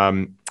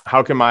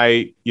 How can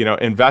my,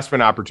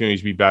 investment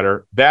opportunities be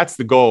better? That's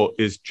the goal,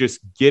 is just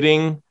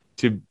getting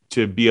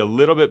to be a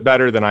little bit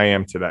better than I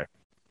am today.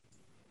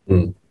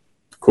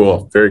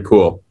 Cool. Very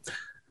cool.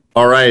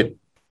 All right,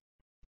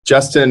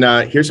 Justin,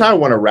 here's how I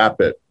want to wrap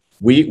it.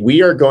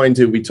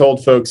 We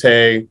told folks,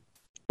 hey,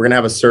 we're going to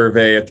have a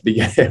survey at the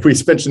beginning. We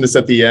mentioned this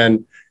at the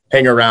end.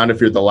 Hang around if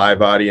you're the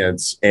live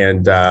audience.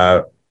 And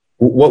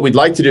what we'd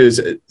like to do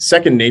is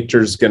Second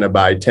Nature's going to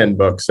buy 10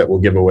 books that we'll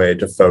give away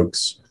to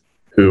folks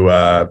who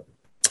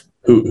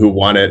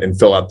want it, and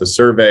fill out the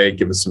survey,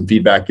 give us some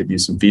feedback, give you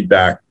some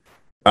feedback.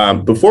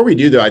 Before we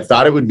do, though, I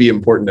thought it would be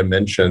important to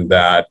mention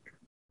that,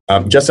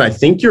 Justin, I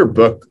think your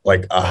book,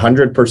 like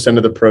 100%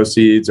 of the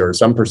proceeds or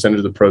some percentage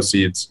of the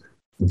proceeds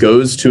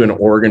goes to an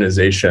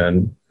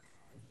organization.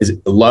 Is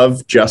it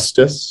Love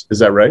Justice? Is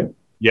that right?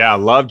 Yeah,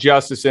 Love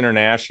Justice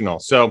International.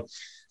 So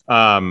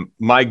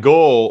my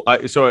goal,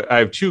 so I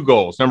have 2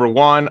 goals. Number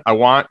 1, I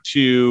want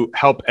to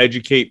help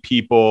educate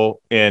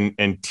people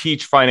and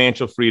teach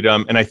financial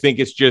freedom. And I think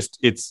it's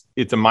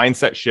a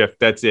mindset shift.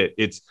 That's it.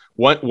 It's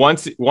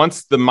once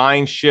the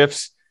mind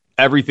shifts,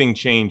 everything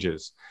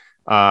changes.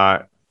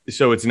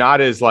 So it's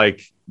not as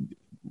like,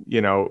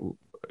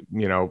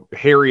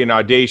 hairy and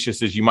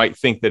audacious as you might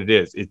think that it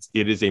is.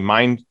 It is a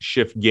mind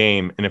shift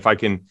game. And if I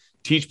can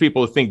teach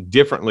people to think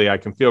differently, I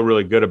can feel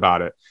really good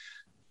about it.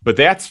 But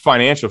that's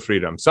financial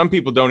freedom. Some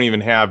people don't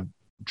even have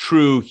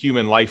true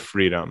human life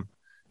freedom.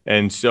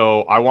 And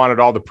so I wanted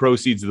all the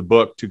proceeds of the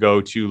book to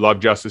go to Love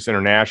Justice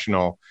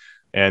International,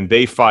 and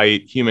they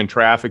fight human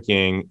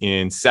trafficking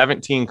in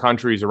 17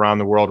 countries around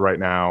the world right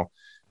now.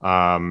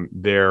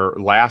 Their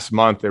last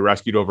month, they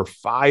rescued over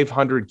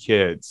 500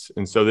 kids.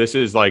 And so this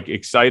is like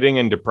exciting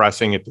and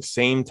depressing at the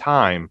same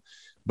time.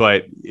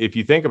 But if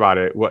you think about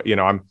it,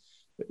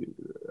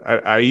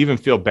 I even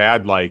feel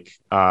bad, like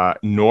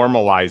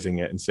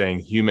normalizing it and saying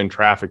human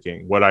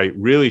trafficking. What I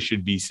really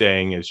should be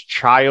saying is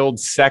child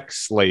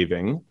sex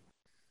slaving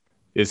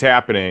is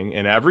happening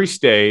in every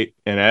state,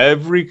 in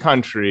every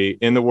country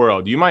in the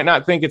world. You might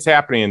not think it's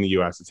happening in the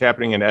US. It's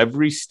happening in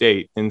every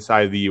state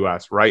inside the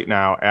US right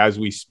now as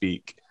we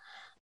speak.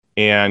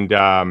 And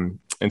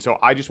so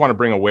I just want to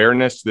bring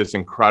awareness to this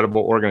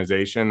incredible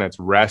organization that's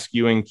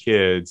rescuing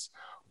kids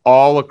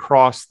all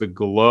across the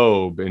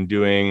globe and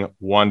doing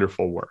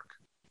wonderful work.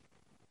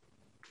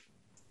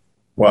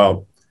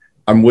 Well,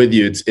 I'm with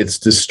you. It's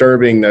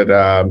disturbing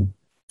that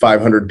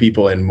 500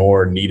 people and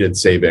more needed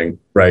saving,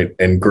 right?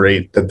 And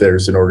great that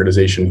there's an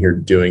organization here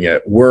doing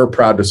it. We're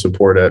proud to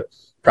support it,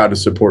 proud to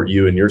support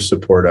you and your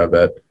support of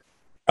it.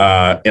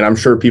 And I'm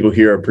sure people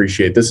here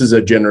appreciate, this is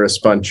a generous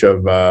bunch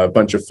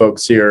of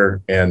folks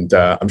here. And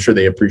I'm sure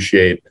they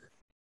appreciate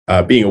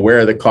being aware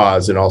of the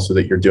cause and also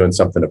that you're doing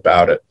something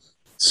about it.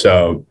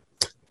 So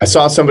I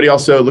saw somebody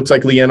also, looks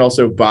like Leanne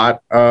also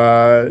bought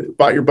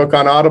your book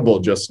on Audible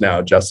just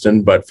now,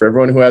 Justin. But for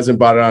everyone who hasn't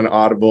bought it on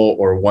Audible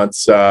or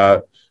wants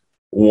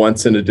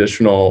an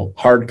additional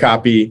hard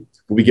copy,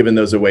 we'll be giving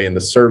those away in the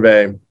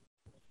survey.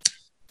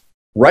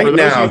 Right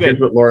now,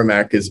 here's what Laura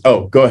Mack is.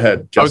 Oh, go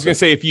ahead, Justin. I was going to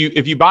say,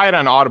 if you buy it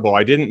on Audible,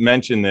 I didn't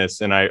mention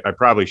this, and I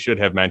probably should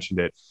have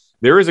mentioned it.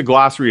 There is a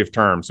glossary of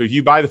terms. So if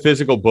you buy the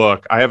physical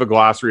book, I have a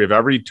glossary of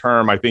every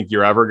term I think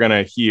you're ever going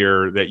to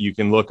hear that you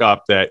can look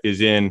up that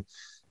is in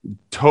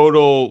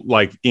total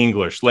like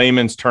English,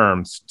 layman's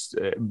terms.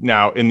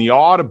 Now in the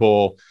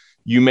Audible,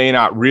 you may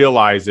not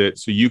realize it.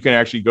 So you can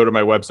actually go to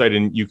my website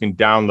and you can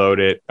download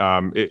it.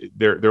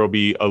 There will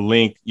be a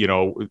link,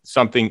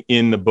 something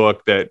in the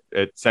book that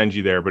it sends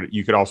you there, but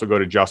you could also go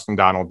to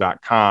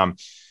justindonald.com.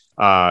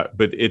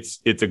 But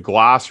it's a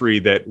glossary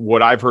that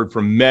what I've heard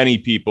from many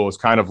people is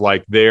kind of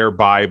like their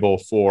Bible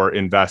for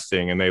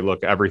investing, and they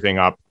look everything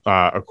up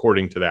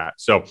according to that.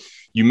 So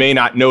you may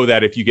not know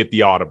that if you get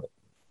the Audible.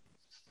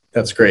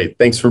 That's great.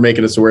 Thanks for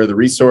making us aware of the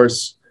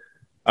resource.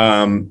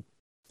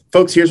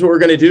 Folks, here's what we're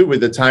going to do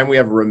with the time we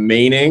have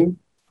remaining.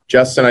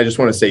 Justin, I just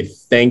want to say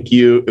thank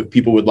you. If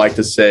people would like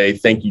to say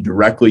thank you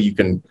directly, you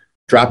can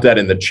drop that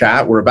in the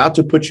chat. We're about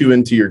to put you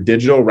into your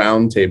digital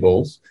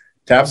roundtables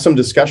to have some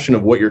discussion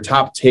of what your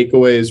top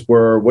takeaways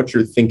were, what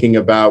you're thinking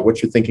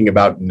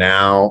about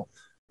now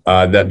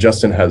that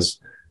Justin has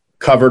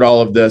covered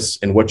all of this,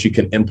 and what you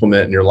can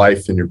implement in your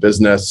life and your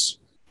business,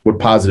 what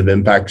positive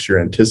impacts you're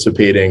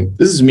anticipating.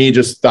 This is me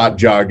just thought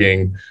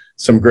jogging,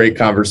 some great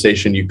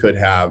conversation you could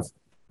have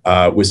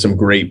with some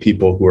great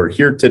people who are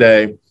here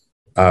today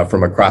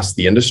from across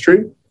the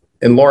industry.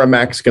 And Laura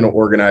Mack's going to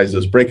organize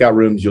those breakout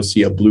rooms. You'll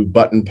see a blue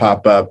button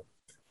pop up,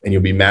 and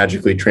you'll be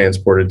magically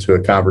transported to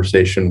a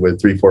conversation with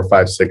 3, 4,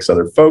 5, 6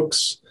 other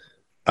folks.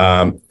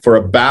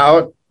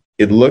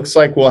 It looks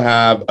like we'll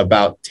have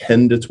about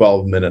 10 to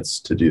 12 minutes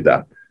to do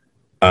that.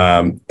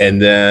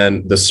 And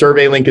then the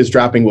survey link is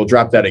dropping. We'll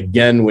drop that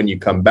again when you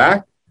come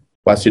back.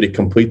 We'll ask you to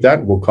complete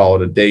that. We'll call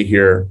it a day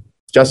here.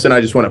 Justin,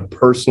 I just want to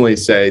personally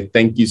say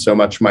thank you so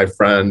much, my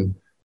friend,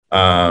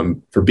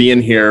 for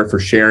being here, for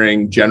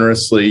sharing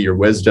generously your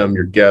wisdom,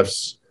 your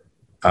gifts.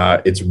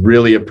 It's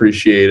really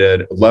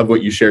appreciated. Love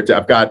what you shared.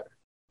 I've got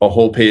a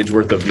whole page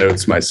worth of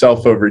notes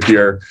myself over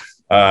here.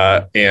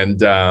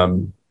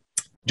 Justin,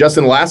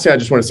 the last thing I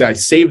just want to say, I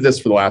saved this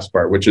for the last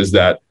part, which is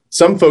that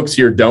some folks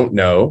here don't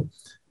know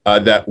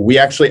that we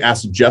actually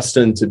asked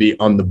Justin to be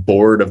on the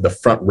board of the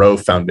Front Row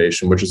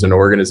Foundation, which is an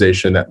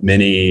organization that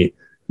many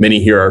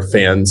here are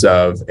fans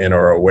of and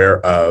are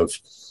aware of.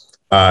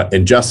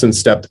 And Justin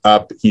stepped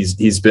up.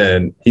 He's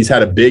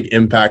had a big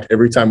impact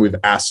every time we've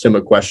asked him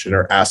a question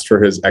or asked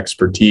for his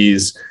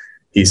expertise.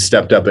 He's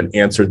stepped up and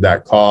answered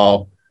that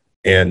call.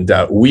 And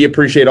we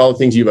appreciate all the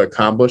things you've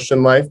accomplished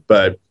in life,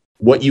 but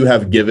what you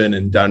have given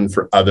and done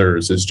for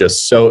others is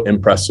just so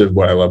impressive.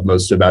 What I love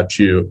most about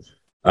you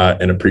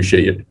and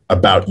appreciate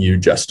about you,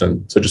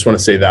 Justin. So just want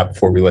to say that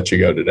before we let you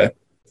go today.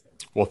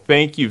 Well,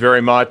 thank you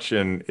very much.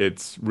 And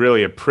it's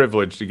really a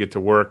privilege to get to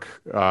work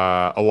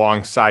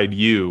alongside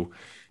you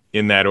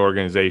in that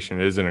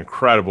organization. It is an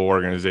incredible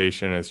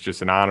organization. It's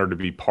just an honor to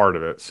be part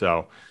of it.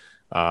 So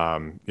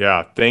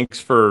thanks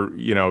for,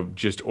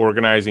 just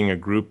organizing a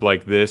group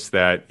like this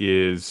that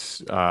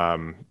is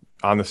on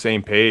the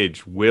same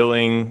page,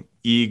 willing,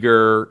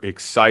 eager,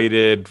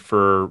 excited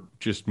for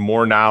just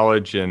more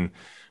knowledge and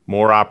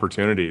more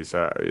opportunities.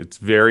 It's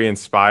very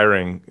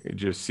inspiring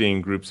just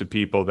seeing groups of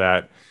people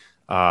that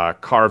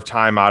carve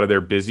time out of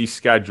their busy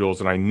schedules.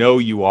 And I know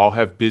you all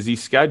have busy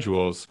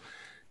schedules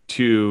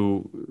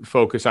to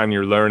focus on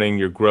your learning,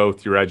 your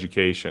growth, your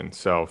education.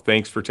 So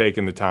thanks for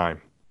taking the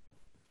time.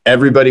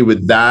 Everybody,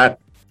 with that,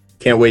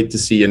 can't wait to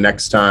see you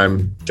next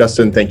time.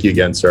 Justin, thank you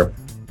again, sir.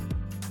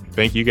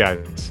 Thank you,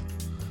 guys.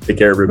 Take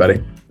care,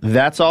 everybody.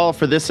 That's all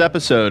for this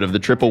episode of The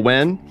Triple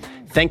Win.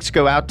 Thanks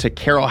go out to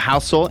Carol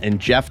Housel and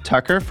Jeff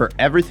Tucker for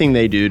everything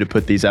they do to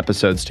put these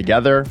episodes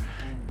together.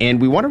 And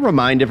we want to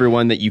remind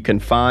everyone that you can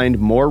find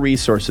more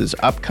resources,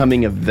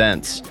 upcoming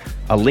events,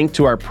 a link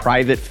to our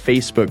private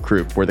Facebook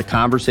group where the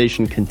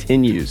conversation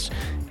continues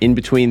in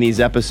between these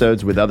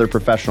episodes with other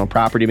professional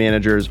property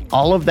managers.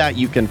 All of that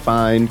you can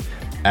find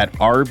at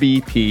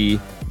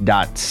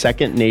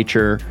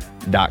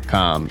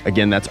rbp.secondnature.com.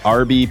 Again, that's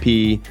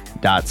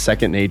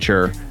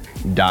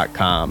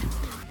rbp.secondnature.com.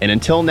 And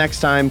until next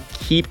time,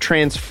 keep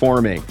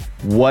transforming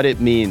what it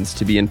means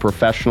to be in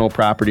professional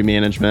property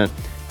management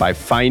by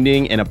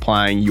finding and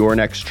applying your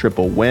next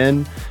triple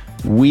win.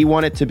 We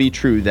want it to be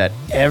true that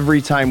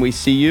every time we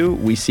see you,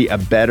 we see a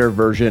better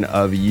version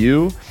of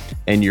you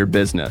and your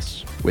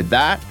business. With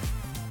that,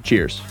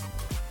 cheers.